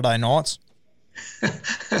some Saturday nights.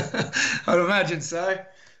 I'd imagine so.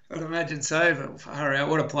 But far out,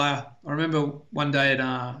 what a player. I remember one day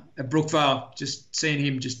at Brookvale just seeing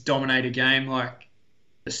him just dominate a game like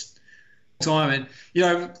just time. And,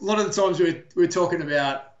 a lot of the times we're talking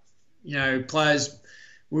about, players,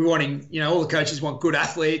 we're wanting, all the coaches want good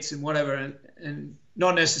athletes and whatever. And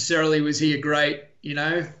not necessarily was he a great,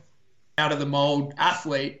 out of the mold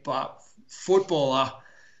athlete, but footballer,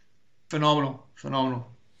 phenomenal.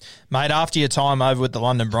 Mate, after your time over with the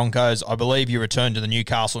London Broncos, I believe you returned to the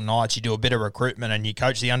Newcastle Knights. You do a bit of recruitment and you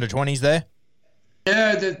coach the under-20s there?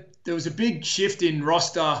 Yeah, there was a big shift in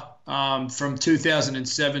roster from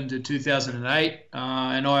 2007 to 2008.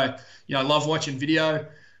 And I love watching video.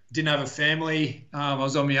 Didn't have a family. I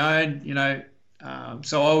was on my own,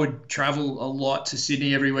 so I would travel a lot to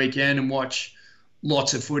Sydney every weekend and watch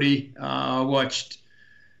lots of footy.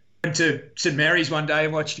 Went to St Mary's one day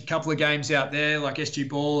and watched a couple of games out there, like SG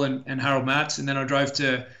Ball and Harold Matts. And then I drove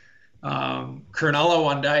to Cronulla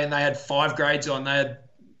one day and they had 5 grades on. They had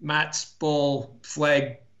Matts, Ball,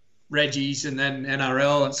 Flegg, Reggie's, and then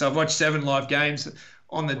NRL. And so I've watched 7 live games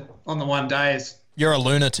on the one day. You're a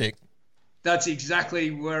lunatic. That's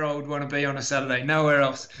exactly where I would want to be on a Saturday. Nowhere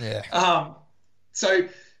else. Yeah. So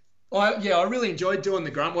I really enjoyed doing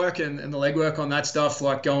the grunt work and the legwork on that stuff,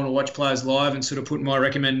 like going to watch players live and sort of putting my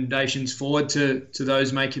recommendations forward to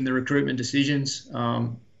those making the recruitment decisions.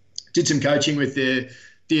 Did some coaching with the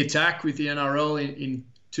attack with the NRL in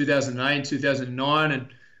 2008, 2009, and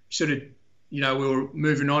sort of, we were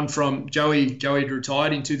moving on from Joey. Joey had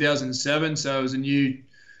retired in 2007, so it was a new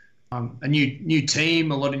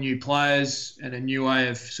team, a lot of new players, and a new way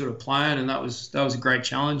of sort of playing, and that was a great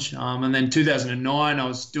challenge. And then 2009, I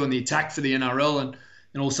was doing the attack for the NRL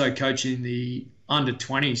and also coaching the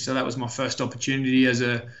under-20, so that was my first opportunity as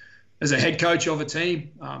a head coach of a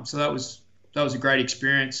team. So that was a great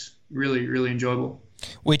experience, really, really enjoyable.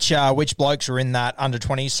 Which blokes are in that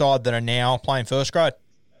under-20 side that are now playing first grade?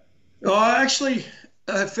 I actually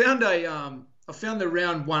found the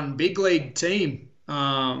round 1 big league team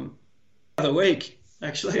the other week.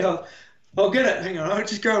 Actually, I'll get it. Hang on, I'll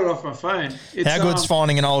just grab it off my phone. How good's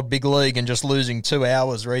finding an old big league and just losing 2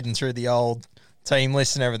 hours reading through the old team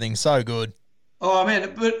list and everything? So good. Oh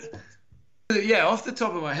man, but yeah, off the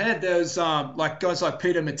top of my head, there's like guys like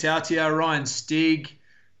Peter Matautia, Ryan Stig,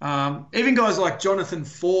 even guys like Jonathan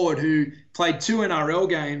Ford, who played 2 NRL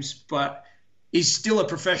games, but he's still a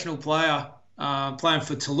professional player playing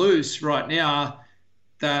for Toulouse right now.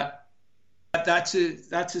 That's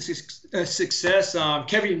a success.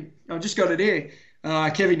 Kevin, I just got it here.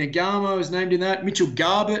 Kevin Nagama was named in that. Mitchell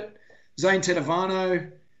Garbett, Zane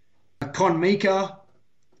Tedavano, Con Mika.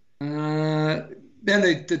 Then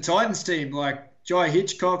the Titans team, like Jai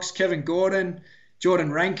Hitchcox, Kevin Gordon,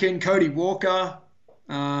 Jordan Rankin, Cody Walker,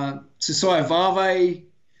 Sasai Vave,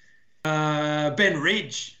 Ben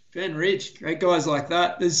Ridge, great guys like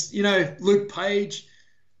that. There's, Luke Page.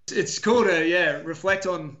 It's cool to, reflect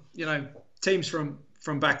on, teams from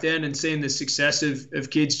back then and seeing the success of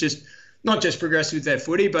kids just not just progress with their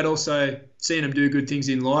footy, but also seeing them do good things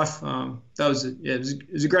in life. It was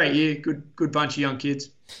a great year. Good bunch of young kids.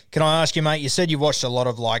 Can I ask you, mate, you said you've watched a lot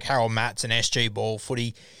of like Harold Matts and SG Ball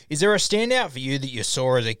footy. Is there a standout for you that you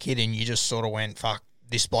saw as a kid and you just sort of went, fuck,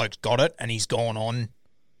 this bloke's got it and he's gone on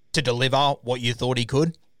to deliver what you thought he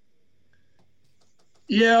could?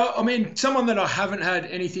 Yeah, I mean, someone that I haven't had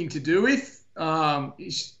anything to do with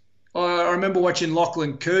I remember watching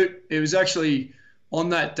Lachlan Coote. It was actually on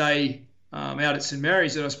that day out at St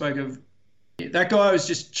Mary's that I spoke of. That guy was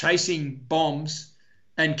just chasing bombs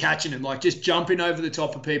and catching them, like just jumping over the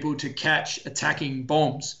top of people to catch attacking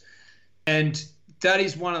bombs. And that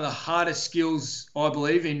is one of the hardest skills, I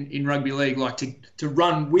believe, in rugby league, like to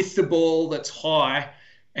run with the ball that's high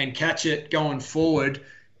and catch it going forward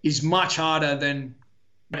is much harder than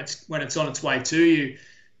when it's on its way to you.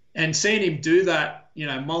 And seeing him do that,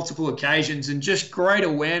 multiple occasions and just great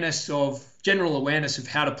general awareness of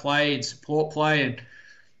how to play and support play. And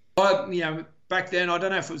back then, I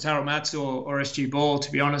don't know if it was Harold Matts or SG Ball,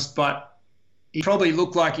 to be honest, but he probably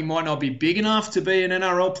looked like he might not be big enough to be an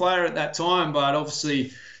NRL player at that time. But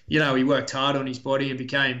obviously, he worked hard on his body and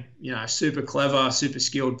became, a super clever, super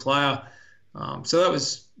skilled player. So that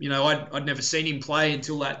was, I'd never seen him play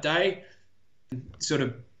until that day. Sort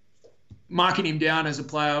of marking him down as a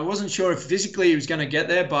player. I wasn't sure if physically he was going to get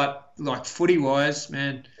there, but like footy-wise,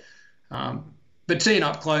 man. But seeing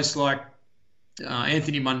up close like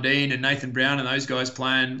Anthony Mundine and Nathan Brown and those guys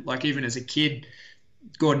playing, like even as a kid,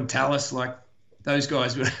 Gordon Tallis, like those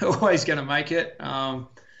guys were always going to make it.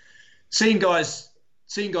 Seeing guys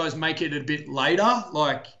seeing guys make it a bit later,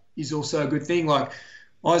 like, is also a good thing. Like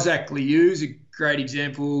Isaac Liu's a great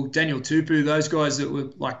example. Daniel Tupu, those guys that were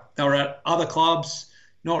like, they were at other clubs,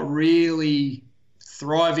 not really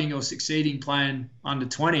thriving or succeeding playing under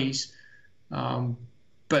 20s,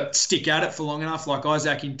 but stick at it for long enough. Like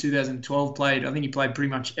Isaac in 2012 I think he played pretty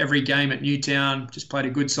much every game at Newtown, just played a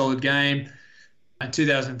good solid game. In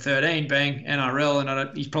 2013, bang, NRL,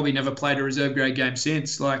 and he's probably never played a reserve grade game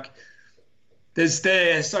since. Like, there's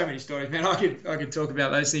so many stories, man. I could talk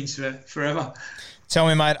about those things for forever. Tell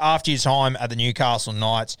me, mate, after your time at the Newcastle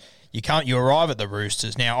Knights, you arrive at the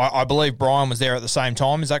Roosters. Now, I believe Brian was there at the same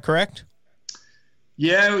time. Is that correct?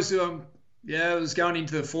 Yeah, it was. It was going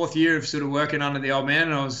into the fourth year of sort of working under the old man,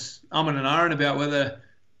 and I was umming and ahhing about whether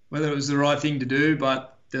it was the right thing to do.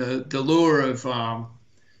 But the lure of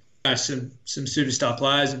some superstar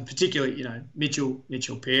players, and particularly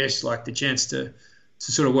Mitchell Pearce, like the chance to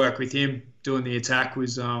sort of work with him doing the attack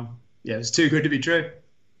was it was too good to be true.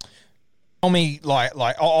 Tell me, like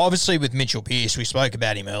obviously with Mitchell Pearce, we spoke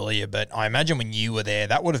about him earlier, but I imagine when you were there,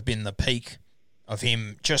 that would have been the peak of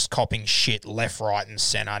him just copping shit left, right, and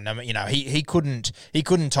centre. He couldn't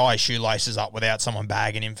tie his shoelaces up without someone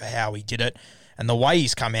bagging him for how he did it, and the way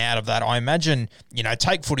he's come out of that, I imagine,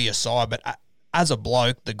 take footy aside, but as a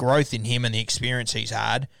bloke, the growth in him and the experience he's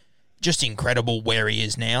had, just incredible where he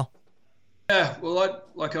is now. Yeah, well,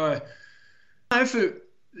 for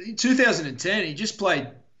 2010,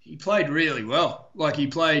 he played really well. Like, he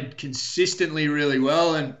played consistently really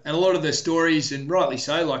well, and a lot of the stories, and rightly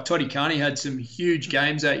so, like Toddy Carney had some huge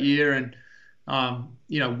games that year, and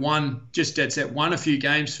won a few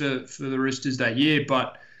games for the Roosters that year.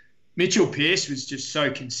 But Mitchell Pearce was just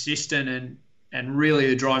so consistent and really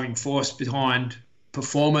the driving force behind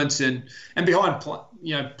performance and behind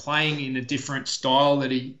playing in a different style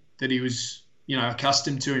that he was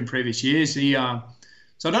accustomed to in previous years.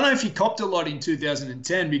 So I don't know if he copped a lot in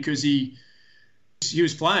 2010 because he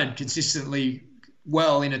was playing consistently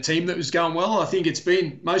well in a team that was going well. I think it's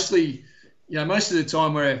been mostly, most of the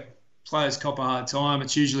time where players cop a hard time,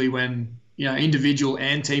 it's usually when, individual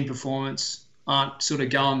and team performance aren't sort of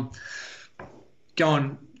going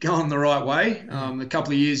the right way. A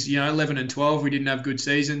couple of years, 11 and 12, we didn't have good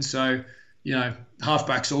seasons. So,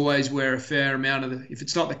 halfbacks always wear a fair amount of if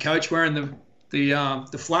it's not the coach wearing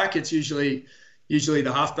the flack, it's usually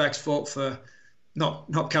the halfback's fault for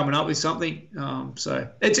not coming up with something. So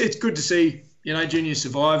it's good to see, Junior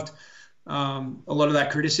survived a lot of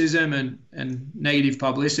that criticism and negative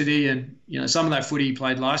publicity. And, some of that footy he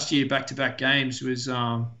played last year, back-to-back games, was,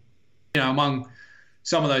 among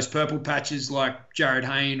some of those purple patches like Jared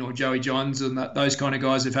Hayne or Joey Johns and those kind of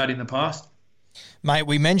guys have had in the past. Mate,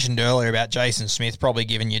 we mentioned earlier about Jason Smith probably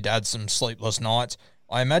giving your dad some sleepless nights.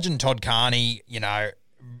 I imagine Todd Carney,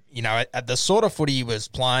 at the sort of footy he was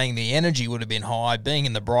playing, the energy would have been high, being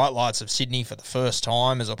in the bright lights of Sydney for the first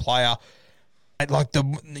time as a player.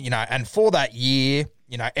 And for that year,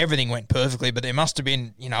 everything went perfectly, but there must have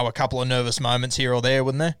been, a couple of nervous moments here or there,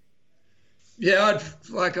 wouldn't there? Yeah,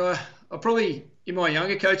 I probably, in my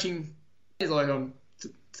younger coaching, like I'm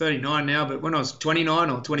 39 now, but when I was 29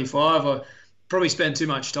 or 25, I probably spent too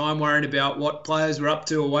much time worrying about what players were up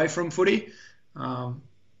to away from footy.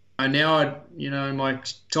 And now, in my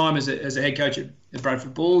time as a head coach at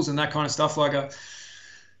Bradford Bulls and that kind of stuff, I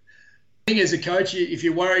think as a coach, if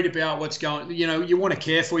you're worried about what's going, you want to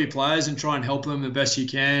care for your players and try and help them the best you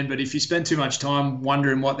can. But if you spend too much time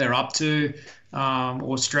wondering what they're up to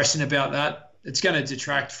or stressing about that, it's going to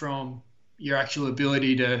detract from your actual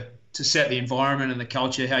ability to set the environment and the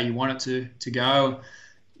culture how you want it to go.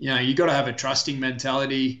 You got to have a trusting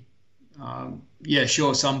mentality.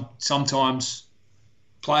 Sure, sometimes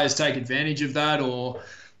players take advantage of that or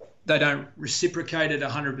they don't reciprocate it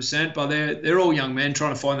 100%, but they're all young men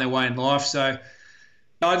trying to find their way in life. So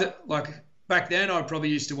back then, I probably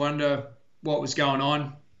used to wonder what was going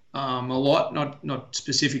on a lot, not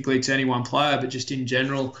specifically to any one player, but just in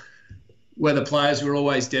general, whether players were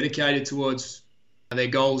always dedicated towards their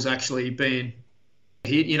goals actually being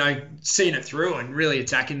hit, seeing it through and really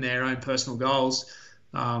attacking their own personal goals.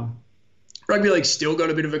 Rugby league's still got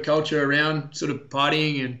a bit of a culture around sort of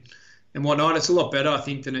partying and whatnot. It's a lot better, I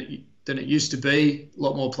think, than it used to be. A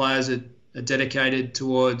lot more players are dedicated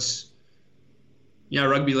towards,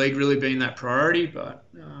 rugby league really being that priority. But,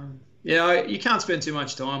 you can't spend too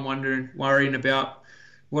much time worrying about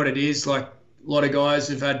what it is. Like, a lot of guys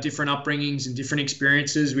have had different upbringings and different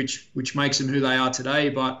experiences, which makes them who they are today.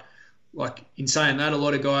 But, like, in saying that, a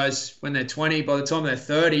lot of guys, when they're 20, by the time they're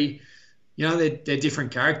 30, they're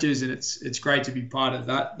different characters, and it's great to be part of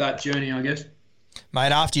that journey, I guess.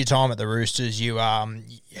 Mate, after your time at the Roosters, you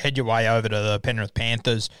head your way over to the Penrith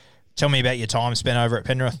Panthers. Tell me about your time spent over at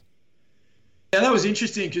Penrith. Yeah, that was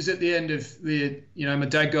interesting because at the end of my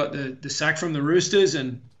dad got the sack from the Roosters,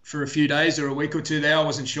 and for a few days or a week or two there, I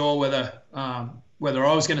wasn't sure whether I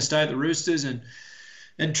was going to stay at the Roosters, and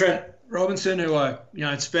Trent Robinson, who I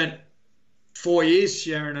had spent 4 years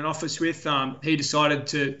sharing an office with, he decided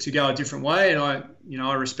to go a different way, and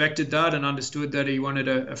I respected that and understood that he wanted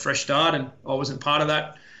a fresh start, and I wasn't part of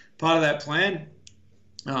that plan.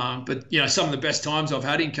 But some of the best times I've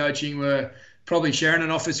had in coaching were probably sharing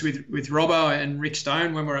an office with Robbo and Rick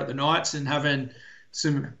Stone when we're at the Knights and having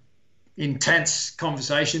some intense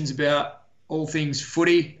conversations about all things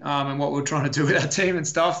footy and what we're trying to do with our team and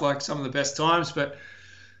stuff, like some of the best times. But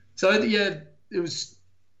so, yeah, it was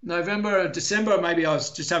November or December, maybe I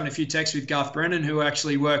was just having a few texts with Garth Brennan, who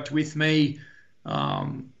actually worked with me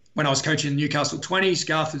when I was coaching Newcastle 20s.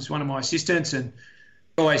 Garth was one of my assistants and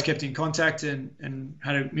always kept in contact and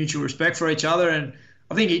had a mutual respect for each other. And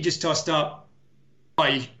I think he just tossed up,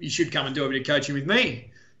 you should come and do a bit of coaching with me.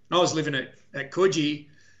 And I was living at Coogee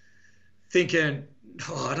thinking,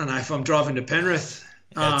 I don't know if I'm driving to Penrith.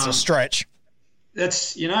 It's a stretch.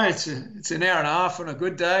 That's, it's an hour and a half on a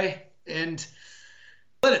good day. And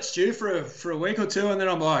let it stew for a week or two. And then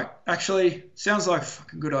I'm like, actually, sounds like a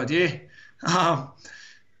fucking good idea.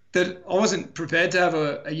 That I wasn't prepared to have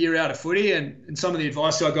a year out of footy, and some of the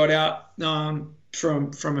advice I got out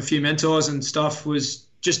from a few mentors and stuff was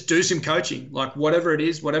just do some coaching, like whatever it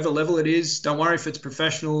is, whatever level it is. Don't worry if it's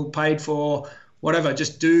professional, paid for, whatever.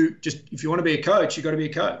 Just if you want to be a coach, you've got to be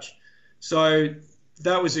a coach. So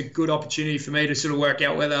that was a good opportunity for me to sort of work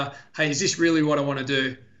out whether, hey, is this really what I want to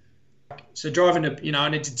do? So driving to, and I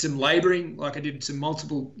did some labouring, like I did some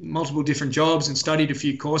multiple different jobs and studied a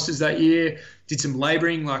few courses that year. Did some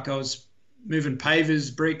labouring, like I was moving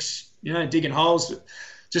pavers, bricks, digging holes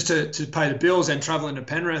just to pay the bills, and travelling to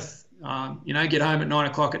Penrith, get home at 9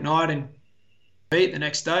 o'clock at night and eat the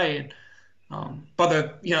next day. And but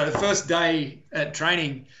the first day at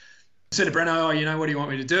training, I said to Breno, what do you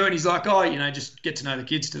want me to do? And he's like, just get to know the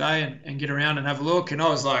kids today and get around and have a look. And I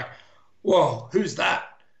was like, whoa, who's that?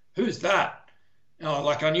 Who's that?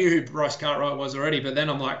 I knew who Bryce Cartwright was already, but then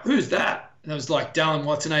I'm like, who's that? And it was like Dallin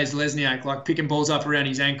Watanabe-Lesniak, like picking balls up around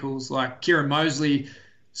his ankles, like Kieran Mosley,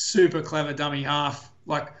 super clever dummy half,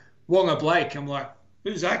 like Wonga Blake. I'm like,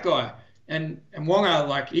 who's that guy? And Wonga,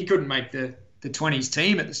 like, he couldn't make the 20s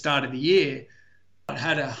team at the start of the year, but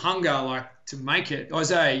had a hunger, to make it.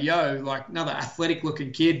 Isaiah Yeo, another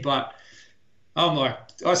athletic-looking kid, but I'm like,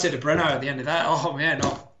 I said to Breno at the end of that, oh, man,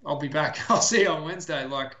 I'll be back. I'll see you on Wednesday.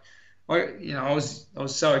 I was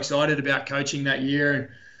so excited about coaching that year, and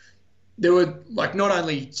there were not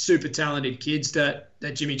only super talented kids that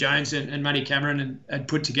Jimmy Jones and Matty Cameron had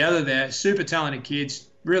put together there, super talented kids,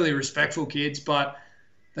 really respectful kids, but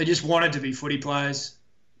they just wanted to be footy players.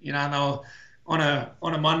 And they were on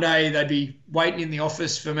a Monday, they'd be waiting in the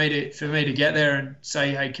office for me to get there and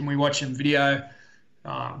say, hey, can we watch some video?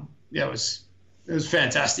 It was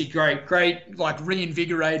fantastic, great,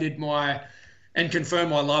 reinvigorated and confirmed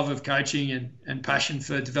my love of coaching and passion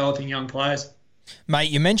for developing young players. Mate,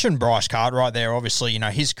 you mentioned Bryce Cartwright there. Obviously,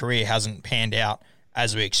 his career hasn't panned out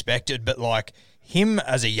as we expected, but him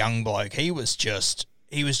as a young bloke, he was just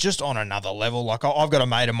on another level. I've got a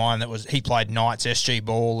mate of mine he played Knights SG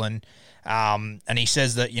ball, and he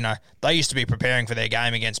says that, they used to be preparing for their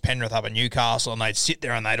game against Penrith up at Newcastle, and they'd sit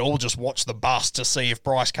there and they'd all just watch the bus to see if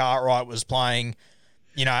Bryce Cartwright was playing,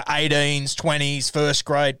 18s, 20s, first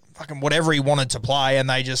grade, fucking whatever he wanted to play,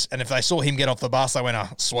 and if they saw him get off the bus, they went, oh,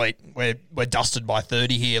 sweet, we're dusted by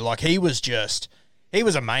 30 here. He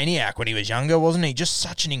was a maniac when he was younger, wasn't he? Just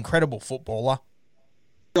such an incredible footballer.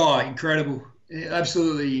 Oh, incredible.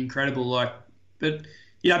 Absolutely incredible. But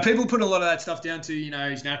people put a lot of that stuff down to,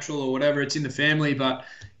 he's natural or whatever, it's in the family. But,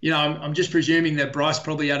 I'm just presuming that Bryce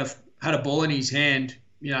probably had a ball in his hand,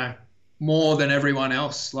 more than everyone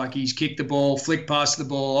else. He's kicked the ball, flicked past the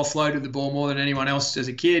ball, offloaded the ball more than anyone else as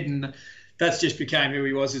a kid. And that's just became who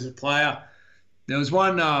he was as a player. There was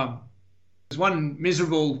one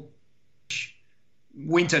miserable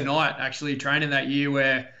winter night, actually, training that year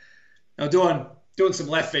where they were doing some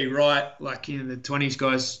left v right, the 20s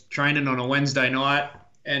guys training on a Wednesday night.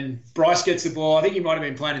 And Bryce gets the ball. I think he might have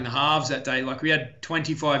been playing in the halves that day. We had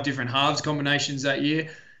 25 different halves combinations that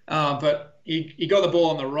year. But he got the ball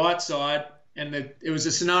on the right side, and it was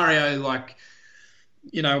a scenario it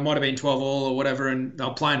might have been 12 all or whatever, and they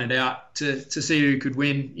were playing it out to see who could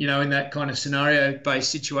win, in that kind of scenario-based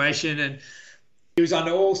situation. And he was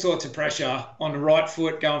under all sorts of pressure on the right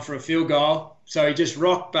foot going for a field goal. So he just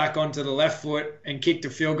rocked back onto the left foot and kicked a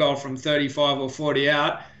field goal from 35 or 40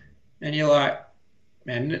 out. And you're like,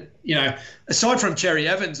 man, aside from Cherry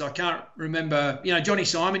Evans, I can't remember, Johnny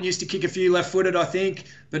Simon used to kick a few left-footed, I think,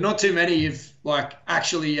 but not too many have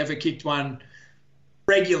actually ever kicked one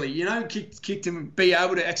regularly, kicked him, be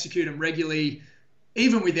able to execute him regularly,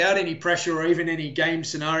 even without any pressure or even any game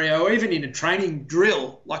scenario or even in a training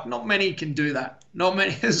drill. Not many can do that. Not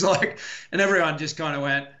many. It's and everyone just kind of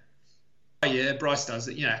went, oh yeah, Bryce does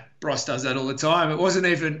it. Bryce does that all the time. It wasn't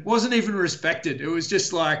even respected. It was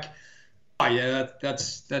just like, oh yeah,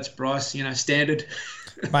 that's Bryce, standard.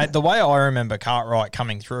 Mate, the way I remember Cartwright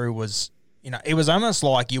coming through was, it was almost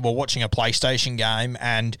like you were watching a PlayStation game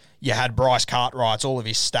and you had Bryce Cartwright's all of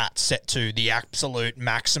his stats set to the absolute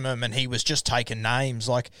maximum and he was just taking names.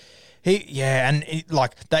 That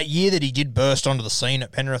year that he did burst onto the scene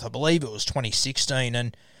at Penrith, I believe it was 2016,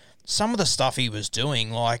 and some of the stuff he was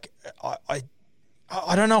doing, I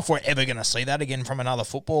don't know if we're ever going to see that again from another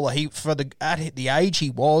footballer. At the age he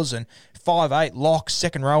was, and 5'8", lock,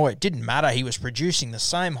 second row, it didn't matter. He was producing the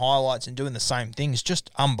same highlights and doing the same things.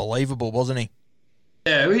 Just unbelievable, wasn't he?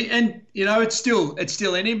 Yeah, it's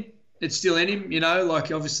still in him. It's still in him.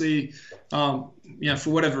 Obviously, for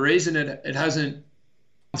whatever reason, it hasn't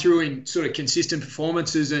gone through in sort of consistent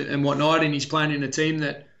performances and whatnot. And he's playing in a team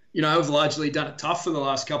that have largely done it tough for the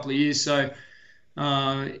last couple of years. So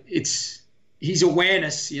it's his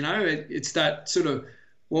awareness. It's that sort of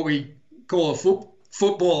what we call a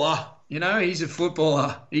footballer. He's a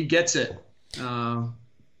footballer. He gets it.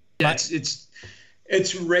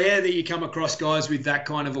 It's rare that you come across guys with that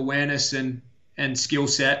kind of awareness and skill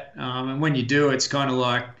set. And when you do, it's kind of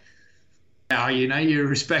like, you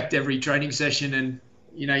respect every training session and,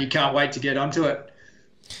 you can't wait to get onto it.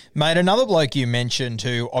 Mate, another bloke you mentioned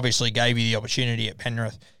who obviously gave you the opportunity at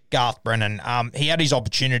Penrith, Garth Brennan. He had his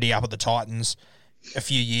opportunity up at the Titans a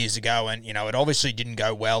few years ago and, it obviously didn't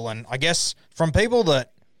go well. And I guess from people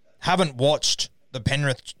that haven't watched the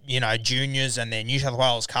Penrith, juniors and their New South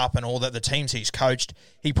Wales Cup and all that, the teams he's coached,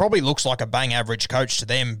 he probably looks like a bang average coach to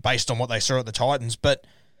them based on what they saw at the Titans. But,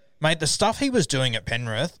 mate, the stuff he was doing at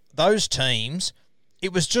Penrith, those teams,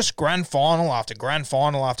 it was just grand final after grand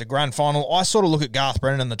final after grand final. I sort of look at Garth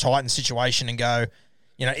Brennan and the Titans situation and go,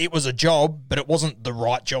 it was a job, but it wasn't the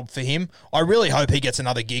right job for him. I really hope he gets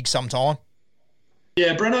another gig sometime.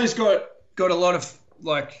 Yeah, Breno's got a lot of,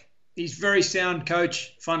 he's a very sound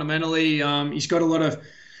coach fundamentally. He's got a lot of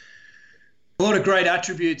great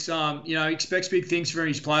attributes. He expects big things from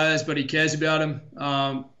his players, but he cares about them.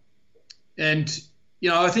 I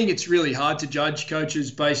think it's really hard to judge coaches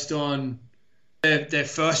based on their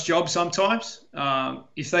first job sometimes.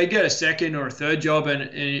 If they get a second or a third job and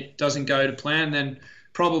it doesn't go to plan, then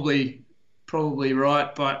probably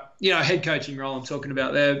right. But, head coaching role I'm talking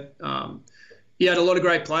about there, he had a lot of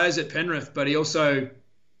great players at Penrith, but he also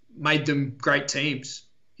made them great teams.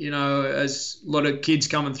 As a lot of kids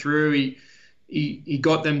coming through, he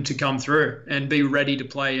got them to come through and be ready to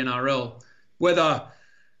play NRL. Whether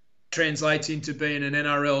translates into being an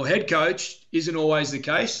NRL head coach isn't always the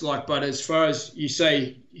case. But as far as you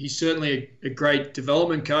say, he's certainly a great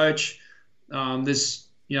development coach. He's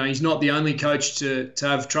not the only coach to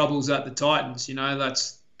have troubles at the Titans.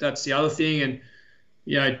 That's the other thing.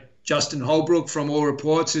 And Justin Holbrook, from all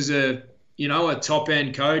reports, is a top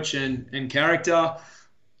end coach and character.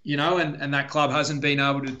 And that club hasn't been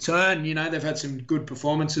able to turn. They've had some good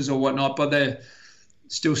performances or whatnot, but they're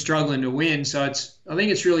still struggling to win. So I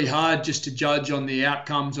think it's really hard just to judge on the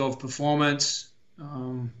outcomes of performance.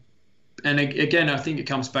 And again, I think it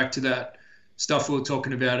comes back to that stuff we were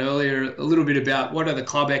talking about earlier, a little bit about what are the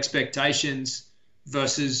club expectations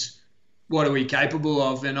versus what are we capable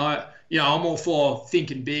of. And I'm all for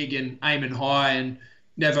thinking big and aiming high and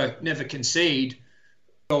never concede.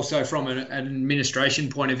 Also, from an administration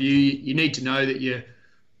point of view, you need to know that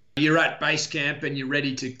you're at base camp and you're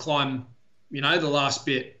ready to climb, the last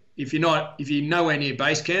bit. If you're nowhere near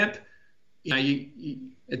base camp,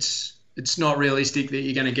 it's not realistic that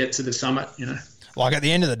you're going to get to the summit. At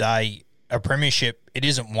the end of the day, a premiership, it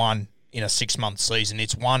isn't won in a 6-month season.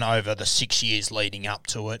 It's won over the 6 years leading up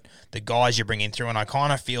to it. The guys you're bringing through, and I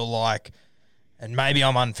kind of feel like, and maybe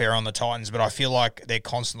I'm unfair on the Titans, but I feel like they're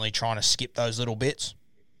constantly trying to skip those little bits.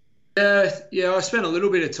 Yeah, I spent a little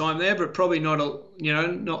bit of time there, but probably not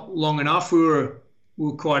long enough. We were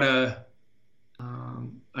quite an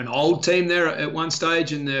old team there at one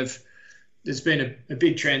stage, and there's been a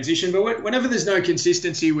big transition. But whenever there's no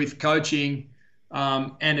consistency with coaching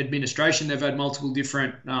and administration, they've had multiple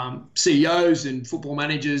different CEOs and football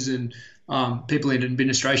managers and people in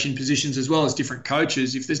administration positions as well as different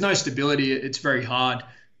coaches. If there's no stability, it's very hard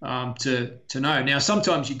to know. Now,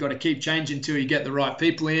 sometimes you've got to keep changing until you get the right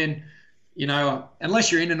people in.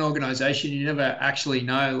 Unless you're in an organisation, you never actually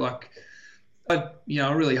know. I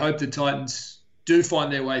really hope the Titans do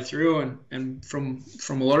find their way through, and from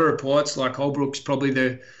a lot of reports, like Holbrook's probably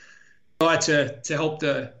the guy to help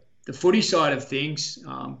the footy side of things,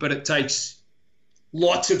 but it takes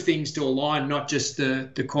lots of things to align, not just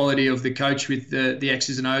the quality of the coach with the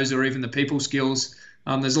X's and O's or even the people skills.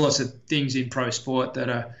 There's lots of things in pro sport that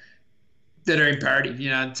are imperative,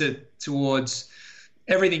 towards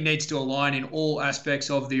everything needs to align in all aspects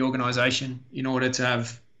of the organisation in order to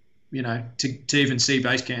have, to even see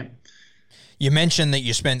base camp. You mentioned that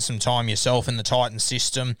you spent some time yourself in the Titans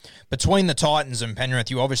system. Between the Titans and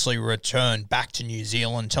Penrith, you obviously returned back to New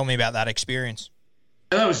Zealand. Tell me about that experience.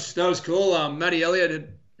 That was cool. Matty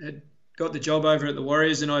Elliott had got the job over at the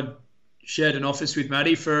Warriors, and I'd shared an office with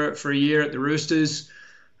Matty for a year at the Roosters,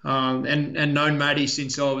 and known Matty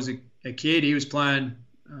since I was a kid. He was playing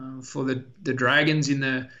for the Dragons in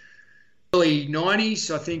the early 90s.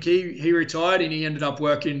 I think he retired, and he ended up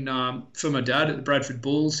working for my dad at the Bradford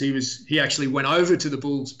Bulls. He actually went over to the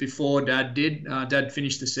Bulls before Dad did. Dad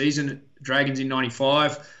finished the season at the Dragons in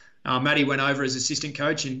 95. Matty went over as assistant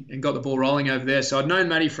coach and got the ball rolling over there. So I'd known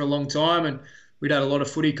Matty for a long time, and we'd had a lot of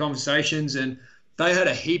footy conversations, and they had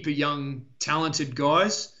a heap of young, talented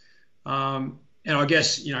guys. And I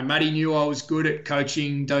guess, Matty knew I was good at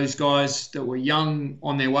coaching those guys that were young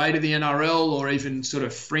on their way to the NRL, or even sort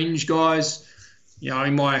of fringe guys.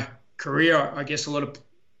 In my career, I guess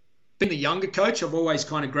being the younger coach, I've always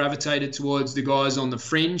kind of gravitated towards the guys on the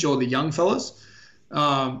fringe or the young fellas,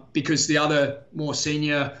 because the other more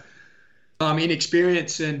senior,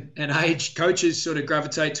 inexperienced and age coaches sort of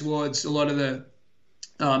gravitate towards a lot of the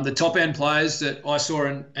top end players that I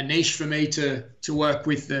saw a niche for me to work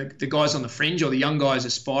with the guys on the fringe or the young guys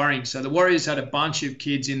aspiring. So the Warriors had a bunch of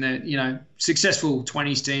kids in the, successful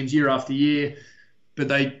 20s teams year after year, but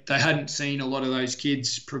they hadn't seen a lot of those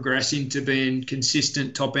kids progress into being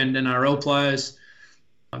consistent top end NRL players.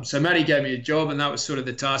 So Matty gave me a job, and that was sort of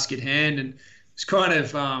the task at hand. And it's kind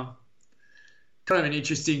of an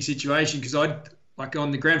interesting situation, because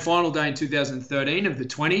on the grand final day in 2013 of the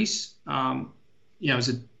 20s, it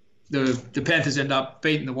was the Panthers ended up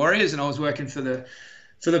beating the Warriors, and I was working for the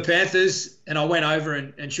Panthers, and I went over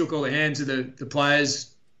and shook all the hands of the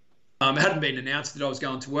players. It hadn't been announced that I was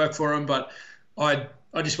going to work for them, but I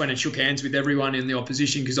just went and shook hands with everyone in the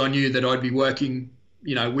opposition, because I knew that I'd be working,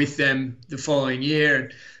 with them the following year.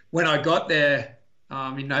 And when I got there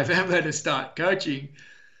in November to start coaching,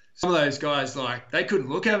 some of those guys, they couldn't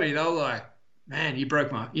look at me. They were like, "Man, you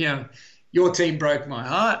broke your team broke my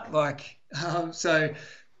heart." So there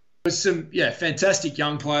was some, fantastic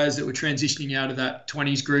young players that were transitioning out of that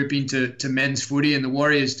 20s group into men's footy, and the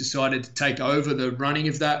Warriors decided to take over the running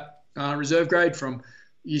of that reserve grade from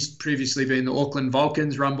used previously being the Auckland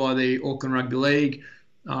Vulcans, run by the Auckland Rugby League.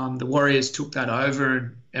 The Warriors took that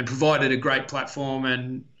over and provided a great platform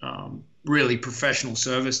and really professional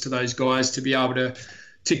service to those guys to be able to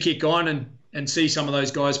kick on and see some of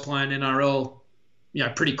those guys playing NRL,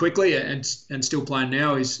 pretty quickly and still playing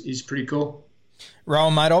now is pretty cool.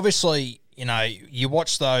 Rowan, mate, obviously, you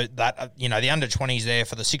watch the under-20s there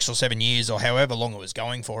for the 6 or 7 years or however long it was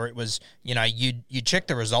going for. It was, you check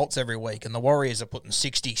the results every week, and the Warriors are putting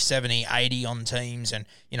 60, 70, 80 on teams, and,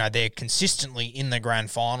 they're consistently in the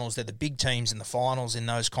grand finals. They're the big teams in the finals in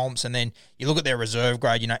those comps. And then you look at their reserve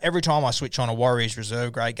grade. Every time I switch on a Warriors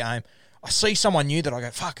reserve grade game, I see someone new that I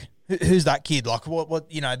go, fuck, who's that kid?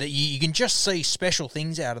 That you can just see special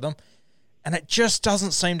things out of them, and it just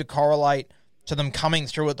doesn't seem to correlate to them coming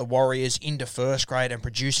through at the Warriors into first grade and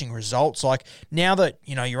producing results. Now that,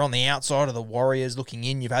 you're on the outside of the Warriors looking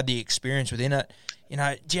in, you've had the experience within it,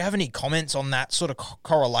 do you have any comments on that sort of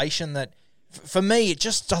correlation that, for me, it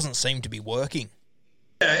just doesn't seem to be working?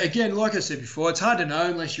 Yeah, again, like I said before, it's hard to know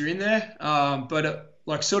unless you're in there, but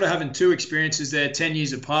sort of having two experiences there 10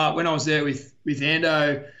 years apart, when I was there with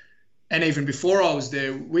Ando, and even before I was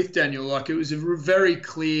there with Daniel, it was a very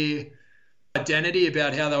clear identity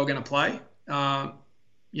about how they were going to play.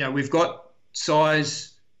 We've got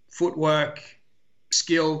size, footwork,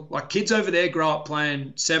 skill. Kids over there grow up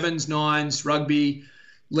playing 7s, 9s, rugby,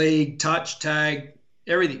 league, touch, tag,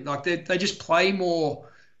 everything. They just play more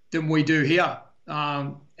than we do here.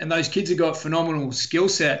 And those kids have got phenomenal skill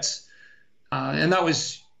sets. And that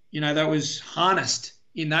was harnessed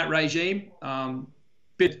in that regime.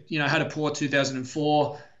 Had a poor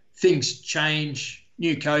 2004. Things change,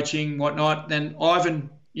 new coaching, whatnot. Then Ivan,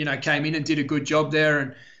 came in and did a good job there,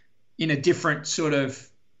 and in a different sort of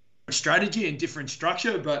strategy and different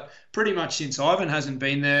structure, but pretty much since Ivan hasn't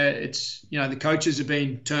been there, it's, the coaches have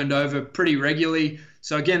been turned over pretty regularly.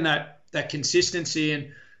 So again, that consistency,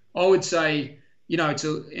 and I would say,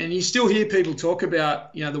 and you still hear people talk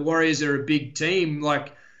about, the Warriors are a big team.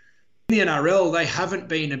 Like in the NRL, they haven't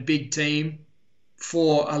been a big team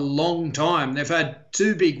for a long time. They've had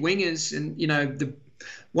two big wingers, and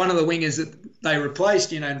one of the wingers that they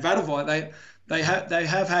replaced, in Vadavai, they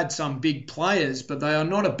have had some big players, but they are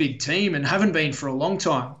not a big team and haven't been for a long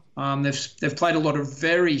time. They've played a lot of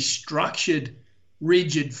very structured,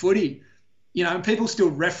 rigid footy. And people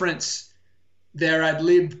still reference their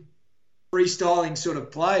ad-lib freestyling sort of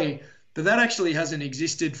play, but that actually hasn't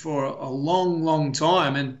existed for a long, long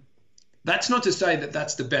time. And that's not to say that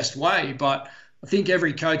that's the best way, but I think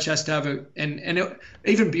every coach has to have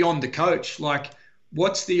even beyond the coach, like,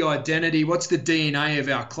 what's the identity, what's the DNA of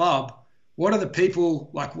our club? What are the people,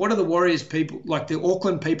 like, what are the Warriors people, like the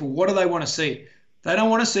Auckland people, what do they want to see? They don't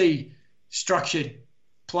want to see structured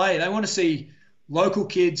play. They want to see local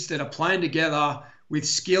kids that are playing together with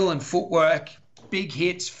skill and footwork, big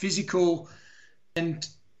hits, physical. And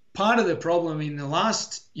part of the problem in the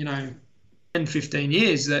last, 10, 15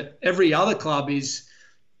 years, that every other club is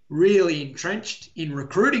really entrenched in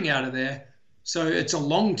recruiting out of there. So it's a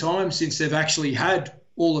long time since they've actually had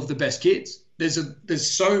all of the best kids.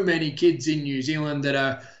 There's so many kids in New Zealand that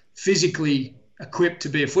are physically equipped to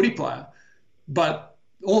be a footy player, but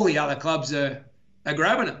all the other clubs are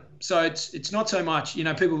grabbing them. So it's not so much,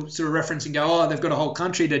 people sort of reference and go, oh, they've got a whole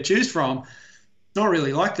country to choose from. It's not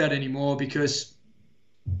really like that anymore, because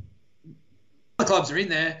the clubs are in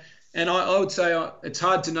there. And I would say it's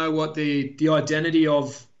hard to know what the identity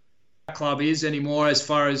of that club is anymore as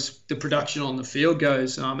far as the production on the field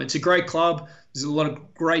goes. It's a great club. There's a lot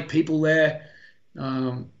of great people there.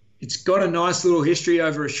 It's got a nice little history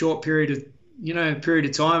over a short period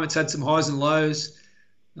of time. It's had some highs and lows.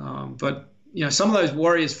 But some of those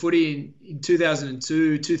Warriors footy in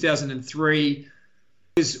 2002, 2003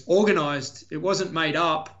 was organised. It wasn't made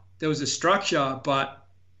up. There was a structure, but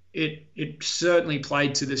it certainly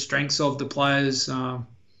played to the strengths of the players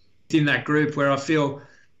in that group, where I feel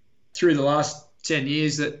through the last 10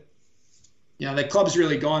 years that, the club's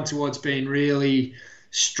really gone towards being really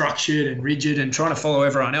structured and rigid and trying to follow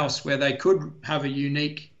everyone else, where they could have a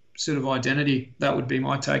unique sort of identity. That would be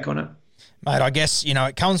my take on it. Mate, I guess,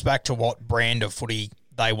 it comes back to what brand of footy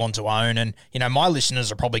they want to own. And, my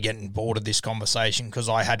listeners are probably getting bored of this conversation, because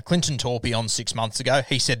I had Clinton Torpey on 6 months ago.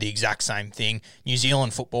 He said the exact same thing. New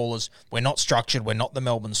Zealand footballers, we're not structured. We're not the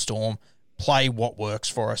Melbourne Storm. Play what works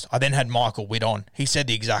for us. I then had Michael Witt on. He said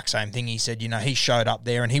the exact same thing. He said, he showed up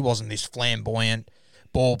there and he wasn't this flamboyant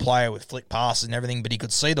ball player with flick passes and everything, but he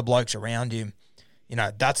could see the blokes around him.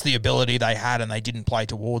 That's the ability they had, and they didn't play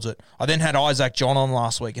towards it. I then had Isaac John on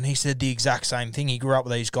last week, and he said the exact same thing. He grew up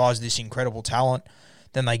with these guys, this incredible talent.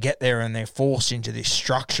 Then they get there and they're forced into this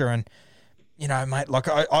structure. And, mate, like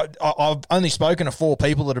I've only spoken to 4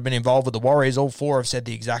 people that have been involved with the Warriors. All 4 have said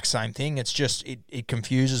the exact same thing. It's just, it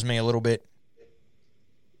confuses me a little bit.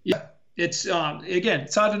 Yeah, it's, again,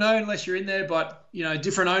 it's hard to know unless you're in there, but,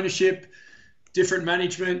 different ownership, different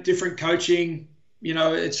management, different coaching.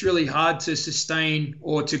 It's really hard to sustain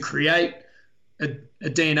or to create a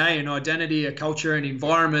DNA, an identity, a culture, an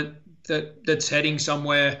environment that's heading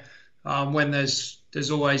somewhere when there's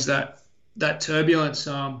always that turbulence.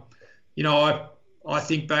 I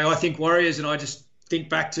think Warriors, and I just think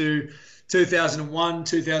back to 2001,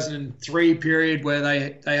 2003 period where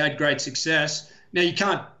they had great success. Now you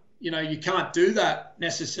can't do that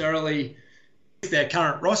necessarily with their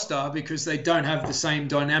current roster, because they don't have the same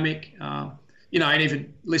dynamic. And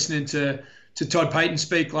even listening to Todd Payton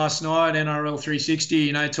speak last night, NRL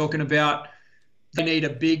 360, talking about they need a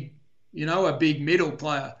big middle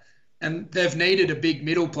player. And they've needed a big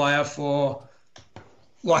middle player for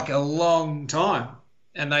like a long time.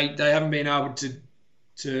 And they haven't been able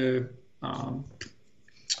to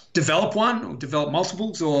develop one or develop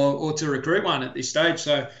multiples or to recruit one at this stage.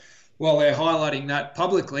 So while they're highlighting that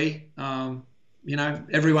publicly,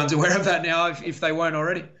 everyone's aware of that now if they weren't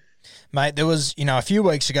already. Mate, there was, a few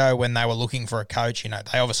weeks ago when they were looking for a coach,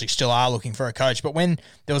 they obviously still are looking for a coach, but when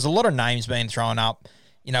there was a lot of names being thrown up,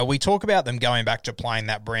 we talk about them going back to playing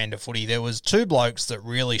that brand of footy. There was 2 blokes that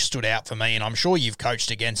really stood out for me, and I'm sure you've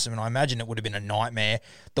coached against them, and I imagine it would have been a nightmare.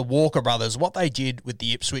 The Walker brothers, what they did with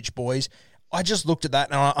the Ipswich boys, I just looked at that,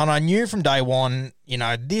 and I knew from day one,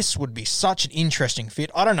 this would be such an interesting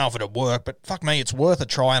fit. I don't know if it'd work, but fuck me, it's worth a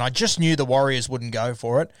try, and I just knew the Warriors wouldn't go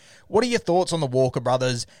for it. What are your thoughts on the Walker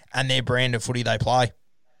brothers and their brand of footy they play?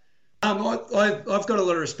 I've got a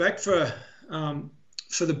lot of respect for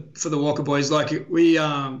the Walker boys. Like we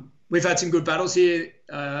we've had some good battles here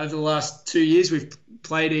over the last 2 years. We've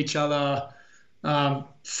played each other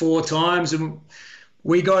 4 times, and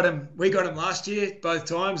we got them last year both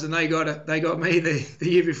times, and they got me the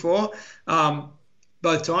year before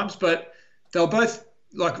both times. But they were both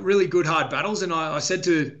like really good hard battles, and I said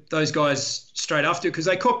to those guys straight after, because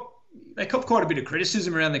they cop quite a bit of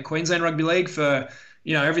criticism around the Queensland Rugby League for,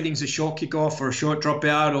 everything's a short kickoff or a short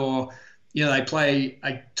dropout, or they play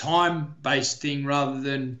a time-based thing rather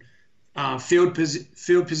than field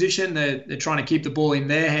position. They're trying to keep the ball in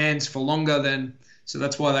their hands for longer so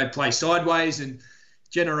that's why they play sideways and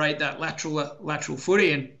generate that lateral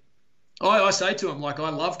footy. And I say to them, like, I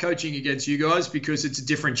love coaching against you guys because it's a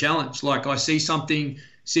different challenge. Like, I see something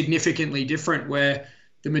significantly different where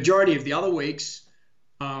the majority of the other weeks,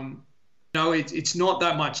 it's not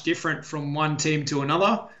that much different from one team to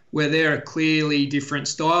another, where they're a clearly different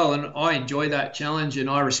style. And I enjoy that challenge, and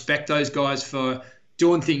I respect those guys for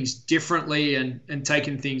doing things differently and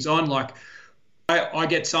taking things on. Like, I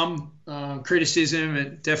get some criticism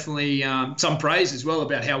and definitely some praise as well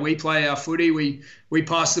about how we play our footy. We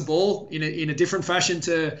pass the ball in a different fashion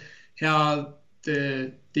to how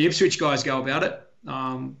the Ipswich guys go about it.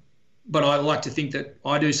 But I like to think that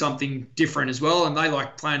I do something different as well, and they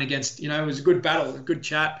like playing against, it was a good battle, a good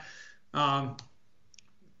chat. I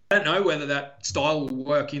don't know whether that style will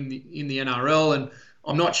work in the NRL, and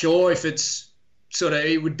I'm not sure if it's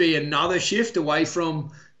it would be another shift away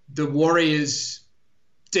from the Warriors'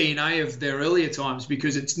 DNA of their earlier times,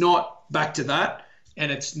 because it's not back to that,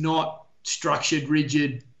 and it's not structured,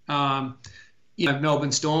 rigid,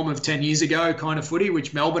 Melbourne Storm of 10 years ago kind of footy,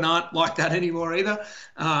 which Melbourne aren't like that anymore either.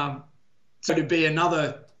 So to be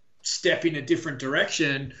another step in a different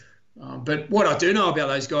direction. But what I do know about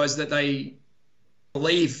those guys is that they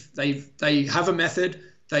believe, they have a method,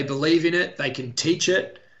 they believe in it, they can teach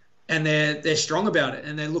it, and they're strong about it,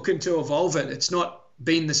 and they're looking to evolve it. It's not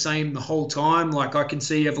been the same the whole time. Like, I can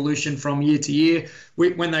see evolution from year to year.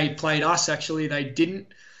 When they played us, actually, they didn't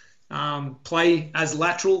play as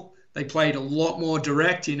lateral. They played a lot more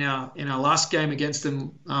direct in our last game against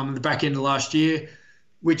them in the back end of last year,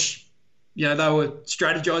 which they were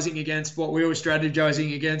strategizing against what we were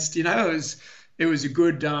strategizing against. It was a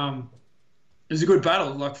good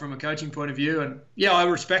battle, like, from a coaching point of view. And I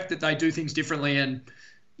respect that they do things differently and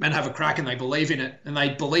have a crack, and they believe in it, and they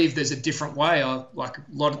believe there's a different way. I like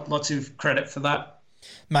lots of credit for that.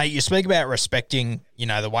 Mate, you speak about respecting,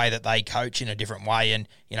 the way that they coach in a different way, and,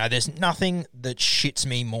 there's nothing that shits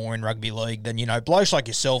me more in rugby league than, blokes like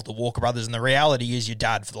yourself, the Walker brothers, and the reality is your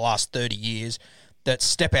dad for the last 30 years, that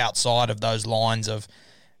step outside of those lines of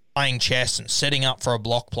playing chess and setting up for a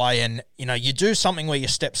block play, and, you do something where you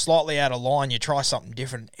step slightly out of line, you try something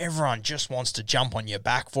different, everyone just wants to jump on your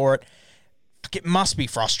back for it. It must be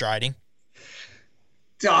frustrating.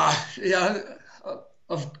 I've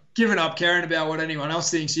given up caring about what anyone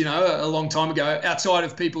else thinks, a long time ago, outside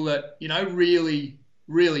of people that, really,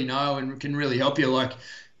 really know and can really help you. Like,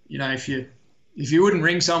 if you wouldn't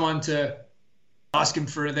ring someone to ask them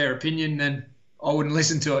for their opinion, then I wouldn't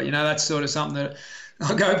listen to it. That's sort of something that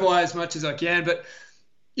I'll go by as much as I can. But,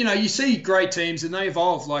 you see great teams and they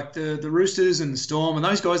evolve, like the Roosters and the Storm, and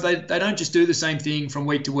those guys, they don't just do the same thing from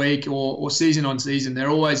week to week or season on season. They're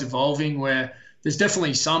always evolving, where there's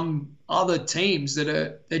definitely some other teams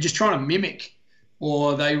that they're just trying to mimic,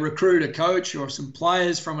 or they recruit a coach or some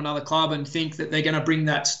players from another club and think that they're going to bring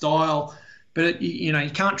that style. But, you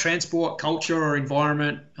can't transport culture or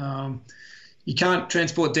environment. You can't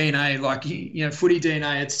transport DNA, like, footy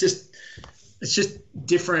DNA. It's just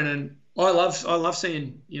different. And I love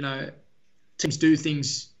seeing, teams do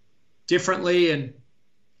things differently and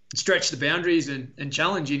stretch the boundaries and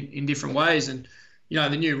challenge in different ways. And, the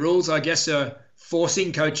new rules, I guess, are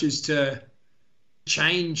forcing coaches to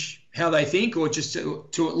change how they think, or just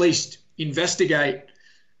to at least investigate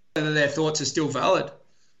whether their thoughts are still valid.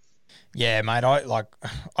 Yeah, mate, I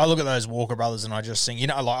look at those Walker brothers and I just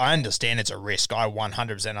think, I understand it's a risk. I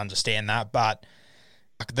 100% understand that, but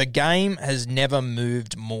the game has never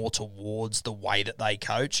moved more towards the way that they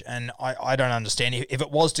coach, and I don't understand. If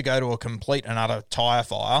it was to go to a complete and utter tyre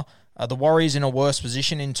fire, are the Warriors in a worse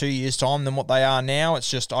position in 2 years' time than what they are now? It's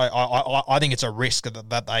just, I think it's a risk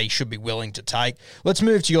that they should be willing to take. Let's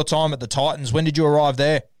move to your time at the Titans. When did you arrive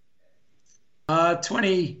there?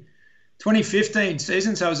 2015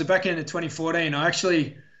 season, so it was the back end of 2014. I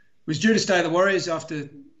actually was due to stay at the Warriors after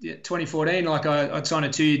 2014. Like, I'd signed a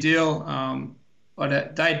 2-year deal.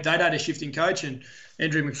 They'd had a shifting coach, and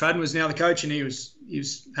Andrew McFadden was now the coach, and he was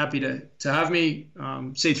happy to have me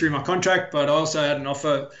see through my contract. But I also had an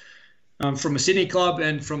offer from a Sydney club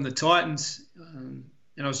and from the Titans, and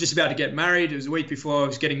I was just about to get married. It was a week before I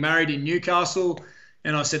was getting married in Newcastle.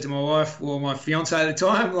 And I said to my wife, well, my fiance at the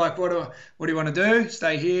time, like, what do you want to do?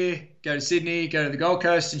 Stay here, go to Sydney, go to the Gold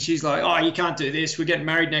Coast? And she's like, oh, you can't do this. We're getting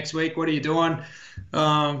married next week. What are you doing?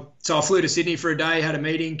 So I flew to Sydney for a day, had a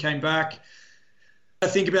meeting, came back. I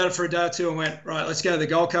think about it for a day or two and went, right, let's go to the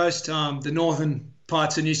Gold Coast. The northern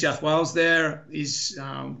parts of New South Wales there is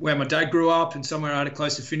where my dad grew up and somewhere I had a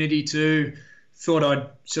close affinity to. Thought I'd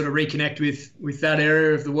sort of reconnect with that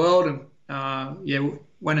area of the world. And,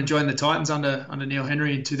 went and joined the Titans under Neil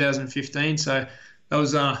Henry in 2015. So that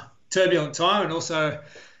was a turbulent time and also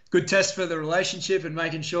good test for the relationship and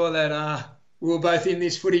making sure that we were both in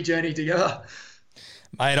this footy journey together.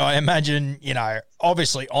 Mate, I imagine,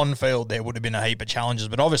 obviously on field there would have been a heap of challenges,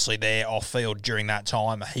 but obviously there off field during that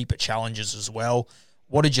time, a heap of challenges as well.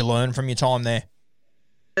 What did you learn from your time there?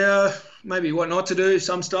 Maybe what not to do,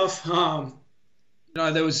 some stuff.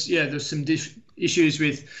 There was some issues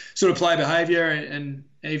with sort of player behaviour and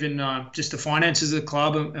even just the finances of the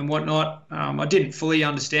club and whatnot. I didn't fully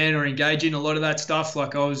understand or engage in a lot of that stuff.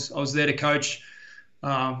 Like I was there to coach.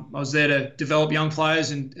 I was there to develop young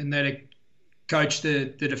players and there to coach the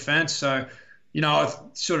defence. So, I've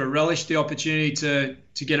sort of relished the opportunity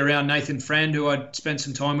to get around Nathan Friend, who I'd spent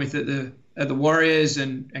some time with at the Warriors,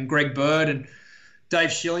 and Greg Bird and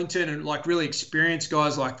Dave Shillington, and like really experienced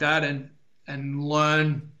guys like that, and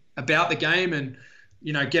learn about the game and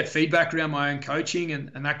get feedback around my own coaching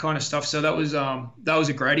and that kind of stuff. So that was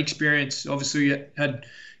a great experience. Obviously, we had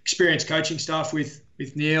experienced coaching staff with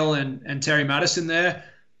Neil and Terry Madison there,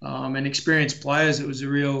 and experienced players. It was a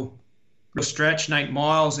real stretch. Nate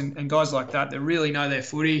Miles and guys like that really know their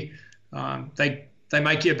footy. They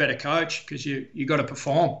make you a better coach because you got to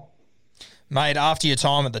perform. Mate, after your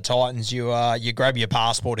time at the Titans, you grab your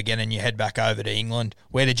passport again and you head back over to England.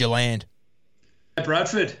 Where did you land? At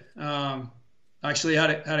Bradford. I actually had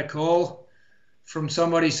a call from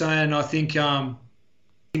somebody saying, I think the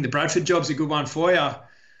Bradford job's a good one for you.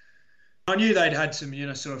 I knew they'd had some,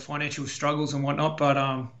 sort of financial struggles and whatnot, but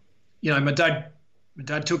my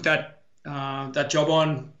dad took that job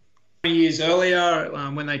on 20 years earlier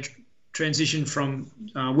when they transitioned from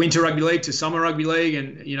winter rugby league to summer rugby league,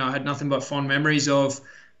 and I had nothing but fond memories of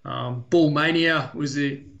Bull Mania was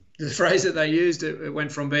the phrase that they used. It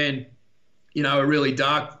went from being a really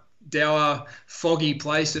dark, dour, foggy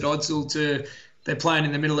place at Odsal to they're playing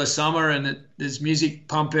in the middle of summer and there's music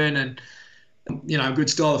pumping and good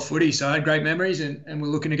style of footy. So I had great memories and we're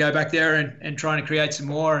looking to go back there and trying to create some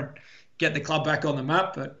more and get the club back on the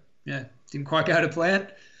map. But didn't quite go to plan.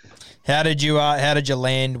 How did you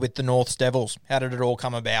land with the Norths Devils? How did it all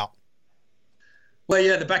come about?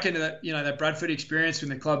 Well, the back end of that, that Bradford experience when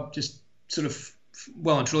the club just sort of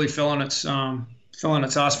well and truly fell on its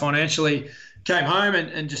ass financially, came home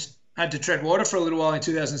and just had to tread water for a little while in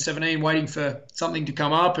 2017, waiting for something to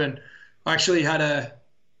come up. And I actually had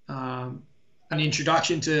an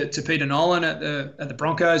introduction to Peter Nolan at the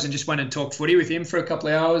Broncos and just went and talked footy with him for a couple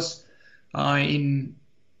of hours in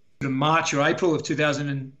March or April of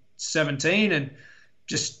 2017, and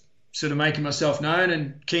just sort of making myself known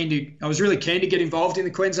and I was really keen to get involved in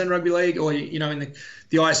the Queensland Rugby League or in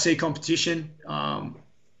the ISC competition.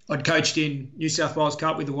 I'd coached in New South Wales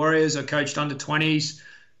Cup with the Warriors. I coached under 20s,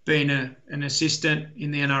 been an assistant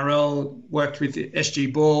in the NRL, worked with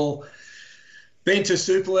SG Ball, been to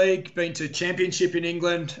Super League, been to Championship in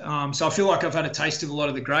England. So I feel like I've had a taste of a lot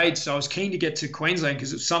of the grades. So I was keen to get to Queensland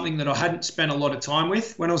because it's something that I hadn't spent a lot of time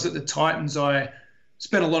with. When I was at the Titans, I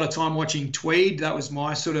spent a lot of time watching Tweed. That was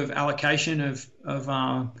my sort of allocation of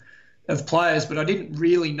players, but I didn't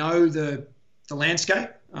really know the landscape.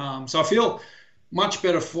 So I feel much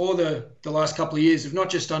better for the last couple of years of not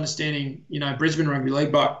just understanding, Brisbane Rugby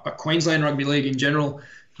League, but Queensland Rugby League in general.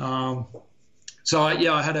 I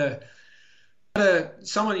had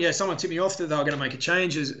someone tipped me off that they were going to make a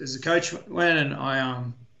change as a coach went, and I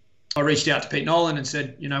reached out to Pete Nolan and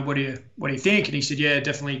said, what do you think? And he said, yeah,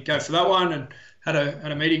 definitely go for that one. And had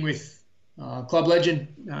a meeting with club legend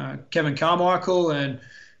Kevin Carmichael and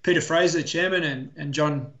Peter Fraser, the chairman, and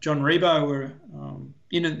John Rebo were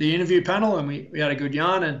in the interview panel, and we had a good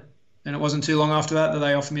yarn, and it wasn't too long after that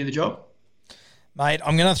they offered me the job. Mate,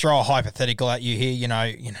 I'm going to throw a hypothetical at you here.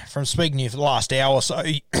 From speaking to you for the last hour or so,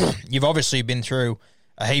 you've obviously been through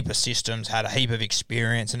a heap of systems, had a heap of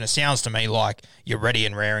experience, and it sounds to me like you're ready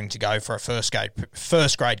and raring to go for a first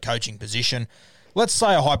grade coaching position. Let's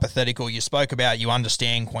say a hypothetical. You spoke about you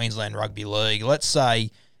understand Queensland Rugby League. Let's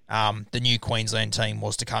say the new Queensland team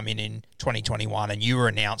was to come in 2021 and you were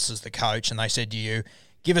announced as the coach and they said to you,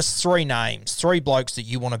 give us 3 names, 3 blokes that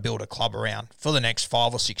you want to build a club around for the next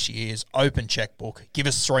 5 or 6 years, open checkbook, give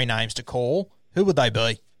us 3 names to call. who would they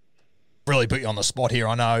be? Really put you on the spot here,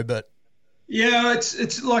 I know, but yeah,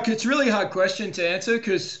 it's a really hard question to answer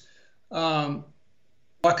because, I'm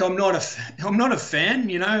not a fan,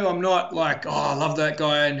 you know. I'm not like, oh, I love that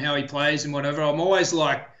guy and how he plays and whatever. I'm always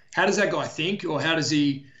like, how does that guy think, or what's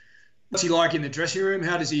he like in the dressing room?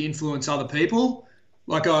 How does he influence other people?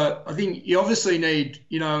 Like, I think you obviously need,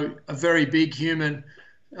 you know, a very big human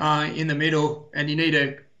in the middle, and you need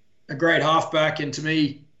a great halfback, and to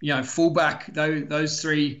me, you know, fullback. Those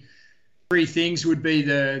three things would be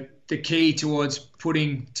the key towards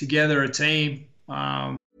putting together a team.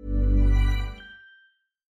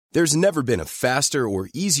 There's never been a faster or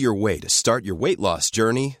easier way to start your weight loss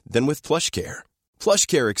journey than with PlushCare.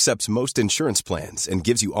 PlushCare accepts most insurance plans and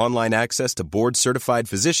gives you online access to board-certified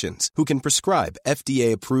physicians who can prescribe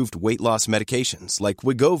FDA-approved weight loss medications like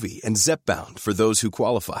Wegovy and Zepbound for those who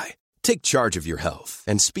qualify. Take charge of your health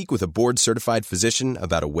and speak with a board-certified physician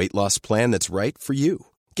about a weight loss plan that's right for you.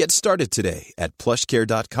 Get started today at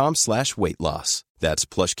plushcare.com/weight loss. That's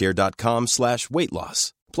plushcare.com/weight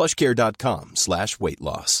loss. plushcare.com/weight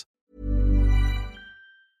loss.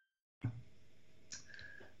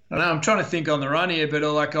 I don't know, I'm trying to think on the run here, but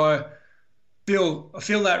like I feel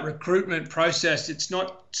that recruitment process, it's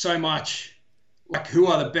not so much like who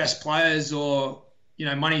are the best players or, you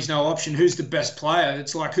know, money's no option. Who's the best player?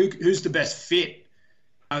 It's like who's the best fit.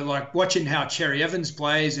 Like watching how Cherry Evans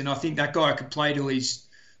plays, and I think that guy could play till he's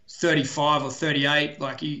 35 or 38.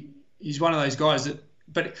 Like he's one of those guys that,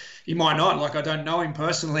 but he might not. Like I don't know him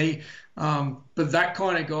personally, but that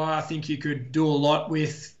kind of guy, I think you could do a lot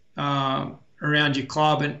with around your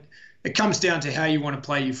club, and it comes down to how you want to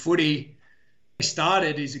play your footy.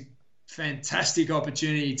 Started is a fantastic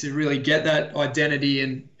opportunity to really get that identity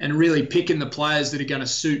and really picking the players that are going to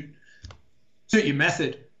suit your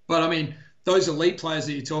method. But I mean, those elite players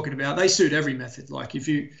that you're talking about, they suit every method. Like if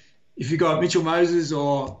you got Mitchell Moses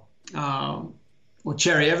or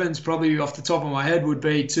Cherry Evans, probably off the top of my head would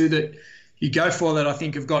be two that you go for that I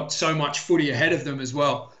think have got so much footy ahead of them as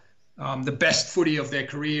well. The best footy of their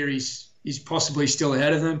career is possibly still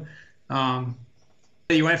ahead of them.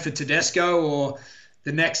 You went for Tedesco or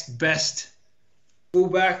the next best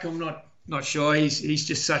fullback. I'm not sure. He's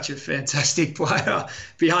just such a fantastic player.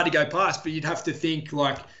 It'd be hard to go past, but you'd have to think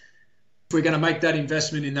like, if we're going to make that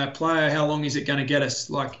investment in that player, how long is it going to get us?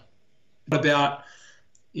 Like about,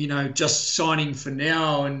 you know, just signing for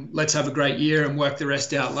now and let's have a great year and work the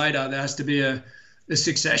rest out later. There has to be a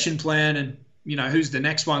succession plan, and, you know, who's the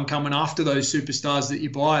next one coming after those superstars that you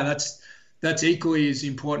buy? That's equally as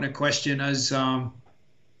important a question as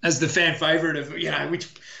the fan favorite of, you know,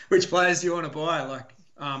 which players do you want to buy? Like,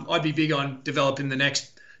 I'd be big on developing the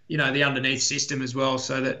next, you know, the underneath system as well,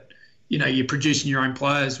 so that, you know, you're producing your own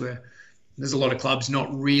players, where there's a lot of clubs not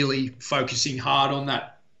really focusing hard on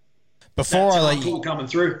that. Before I let you coming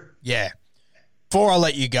through. Yeah. Before I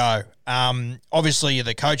let you go, obviously you're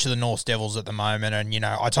the coach of the North Devils at the moment, and, you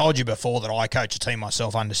know, I told you before that I coach a team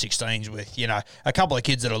myself under 16s with, you know, a couple of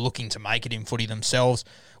kids that are looking to make it in footy themselves.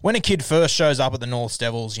 When a kid first shows up at the North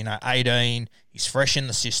Devils, you know, 18, he's fresh in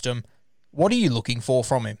the system, what are you looking for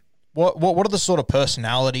from him? What are the sort of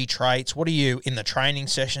personality traits? What are you, in the training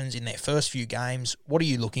sessions, in their first few games, what are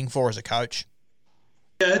you looking for as a coach?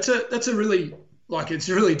 Yeah, that's a really, like, it's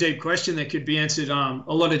a really deep question that could be answered a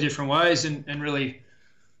lot of different ways and really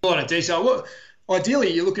a lot of detail. Well,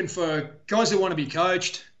 ideally, you're looking for guys that want to be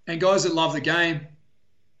coached and guys that love the game.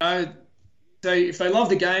 So if they love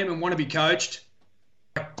the game and want to be coached,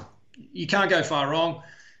 you can't go far wrong.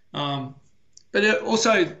 But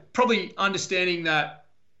also probably understanding that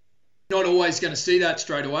you're not always going to see that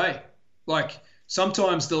straight away. Like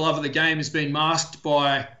sometimes the love of the game has been masked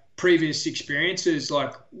by previous experiences.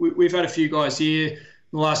 Like we've had a few guys here in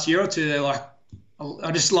the last year or two, they're like,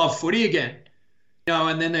 I just love footy again, you know,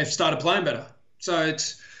 and then they've started playing better. So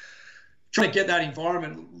it's trying to get that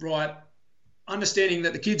environment right, understanding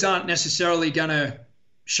that the kids aren't necessarily going to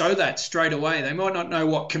show that straight away. They might not know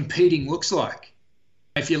what competing looks like.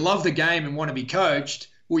 If you love the game and want to be coached,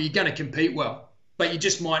 well, you're going to compete well, but you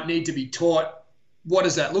just might need to be taught, what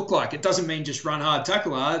does that look like? It doesn't mean just run hard,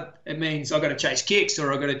 tackle hard. It means I've got to chase kicks,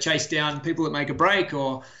 or I've got to chase down people that make a break,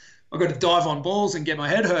 or I've got to dive on balls and get my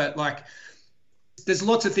head hurt. Like, there's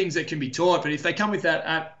lots of things that can be taught, but if they come with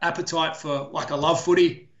that appetite for, like, I love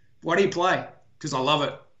footy, why do you play? Because I love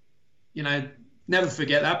it. You know, never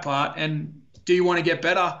forget that part. And do you want to get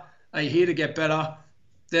better? Are you here to get better?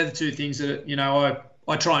 They're the two things that, you know,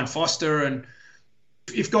 I try and foster. And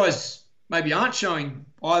if guys maybe aren't showing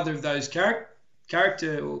either of those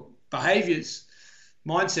character or behaviours,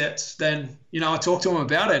 mindsets, then, you know, I talk to them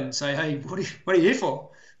about it and say, hey, what are you here for?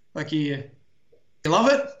 Like, you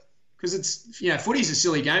love it? because footy's a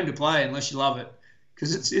silly game to play unless you love it,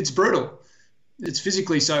 because it's brutal. It's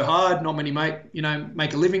physically so hard. Not many make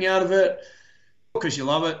a living out of it because you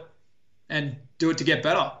love it and do it to get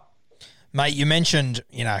better. Mate, you mentioned,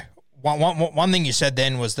 one thing you said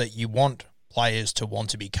then was that you want players to want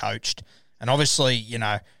to be coached. And obviously,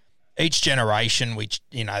 each generation,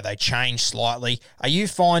 they change slightly. Are you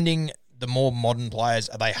finding the more modern players,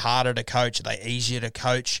 are they harder to coach? Are they easier to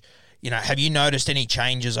coach? Have you noticed any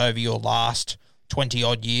changes over your last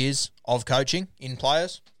 20-odd years of coaching in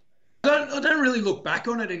players? I don't really look back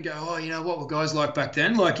on it and go, what were guys like back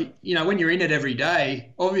then? Like, when you're in it every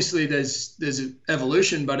day, obviously there's an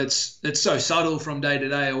evolution, but it's so subtle from day to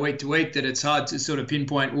day or week to week that it's hard to sort of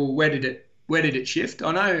pinpoint, well, where did it shift?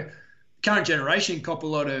 I know current generation cop a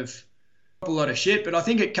lot of shit, but I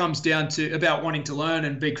think it comes down to about wanting to learn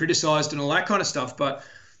and be criticised and all that kind of stuff. But,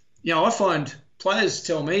 I find players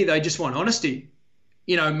tell me they just want honesty.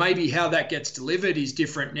 Maybe how that gets delivered is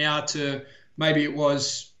different now to maybe it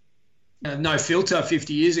was no filter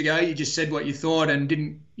 50 years ago. You just said what you thought and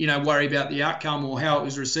didn't, worry about the outcome or how it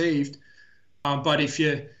was received. But if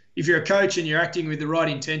you're a coach and you're acting with the right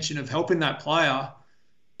intention of helping that player,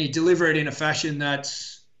 you deliver it in a fashion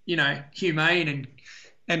that's, humane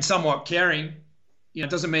and somewhat caring. It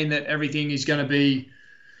doesn't mean that everything is going to be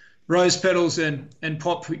rose petals and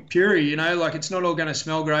pop puree. Like it's not all going to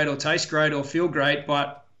smell great or taste great or feel great.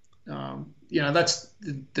 But that's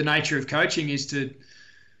the nature of coaching, is to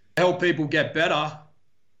help people get better.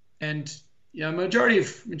 And majority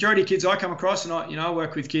of kids I come across, and I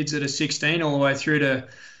work with kids that are 16 all the way through to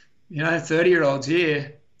 30-year-olds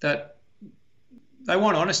here, that they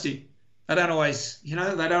want honesty. They don't always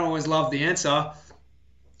love the answer,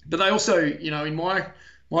 but they also, in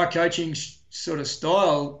my coaching sort of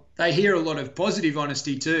style, they hear a lot of positive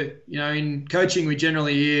honesty too. In coaching we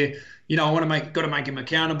generally hear, got to make them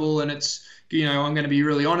accountable, and it's, I'm going to be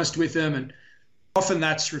really honest with them, and often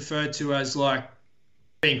that's referred to as like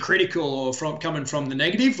being critical or coming from the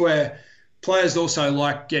negative, where players also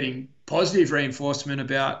like getting positive reinforcement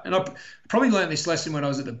about. And I probably learned this lesson when I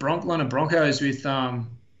was at the London Broncos with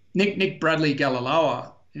Nick Bradley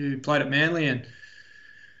Galileo, who played at Manly, and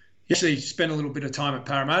he actually spent a little bit of time at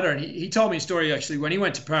Parramatta. And he told me a story actually when he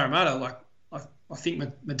went to Parramatta. Like I think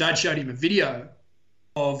my dad showed him a video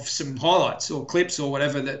of some highlights or clips or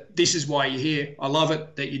whatever, that this is why you're here. I love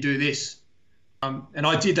it that you do this. And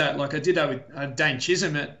I did that with Dane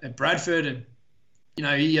Chisholm at Bradford, and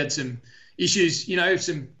he had some issues,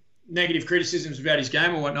 some negative criticisms about his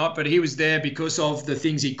game or whatnot, but he was there because of the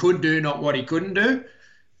things he could do, not what he couldn't do.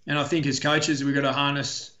 And I think as coaches, we've got to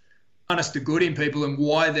harness the good in people and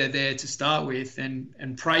why they're there to start with,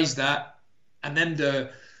 and praise that. And then the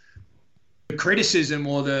criticism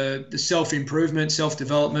or the self-improvement,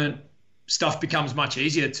 self-development stuff becomes much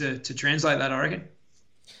easier to translate that, I reckon.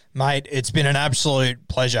 Mate, it's been an absolute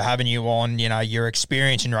pleasure having you on. Your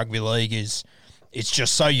experience in rugby league it's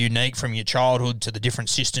just so unique, from your childhood to the different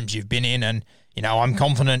systems you've been in. And, I'm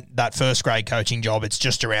confident that first grade coaching job, it's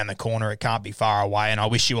just around the corner. It can't be far away. And I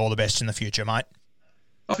wish you all the best in the future, mate.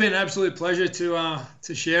 It's been an absolute pleasure to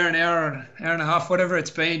share an hour and a half, whatever it's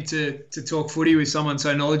been, to talk footy with someone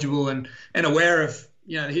so knowledgeable and aware of,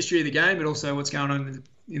 the history of the game, but also what's going on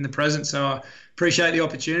in the present. So I appreciate the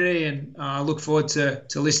opportunity, and I look forward to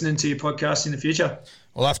listening to your podcast in the future.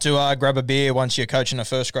 We'll have to grab a beer once you're coaching a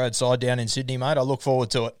first grade side down in Sydney, mate. I look forward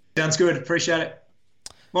to it. Sounds good. Appreciate it.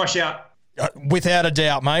 My shout. Without a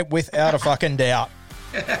doubt, mate. Without a fucking doubt.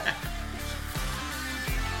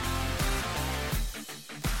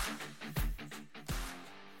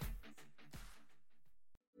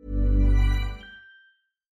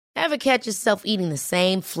 Ever catch yourself eating the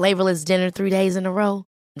same flavorless dinner 3 days in a row?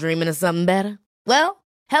 Dreaming of something better? Well,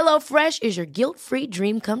 HelloFresh is your guilt-free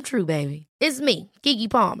dream come true, baby. It's me, Keke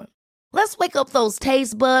Palmer. Let's wake up those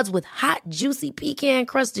taste buds with hot, juicy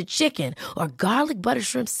pecan-crusted chicken or garlic butter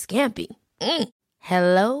shrimp scampi.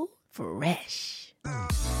 Hello Fresh.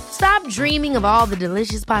 Stop dreaming of all the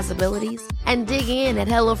delicious possibilities and dig in at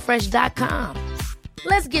HelloFresh.com.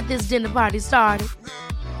 Let's get this dinner party started.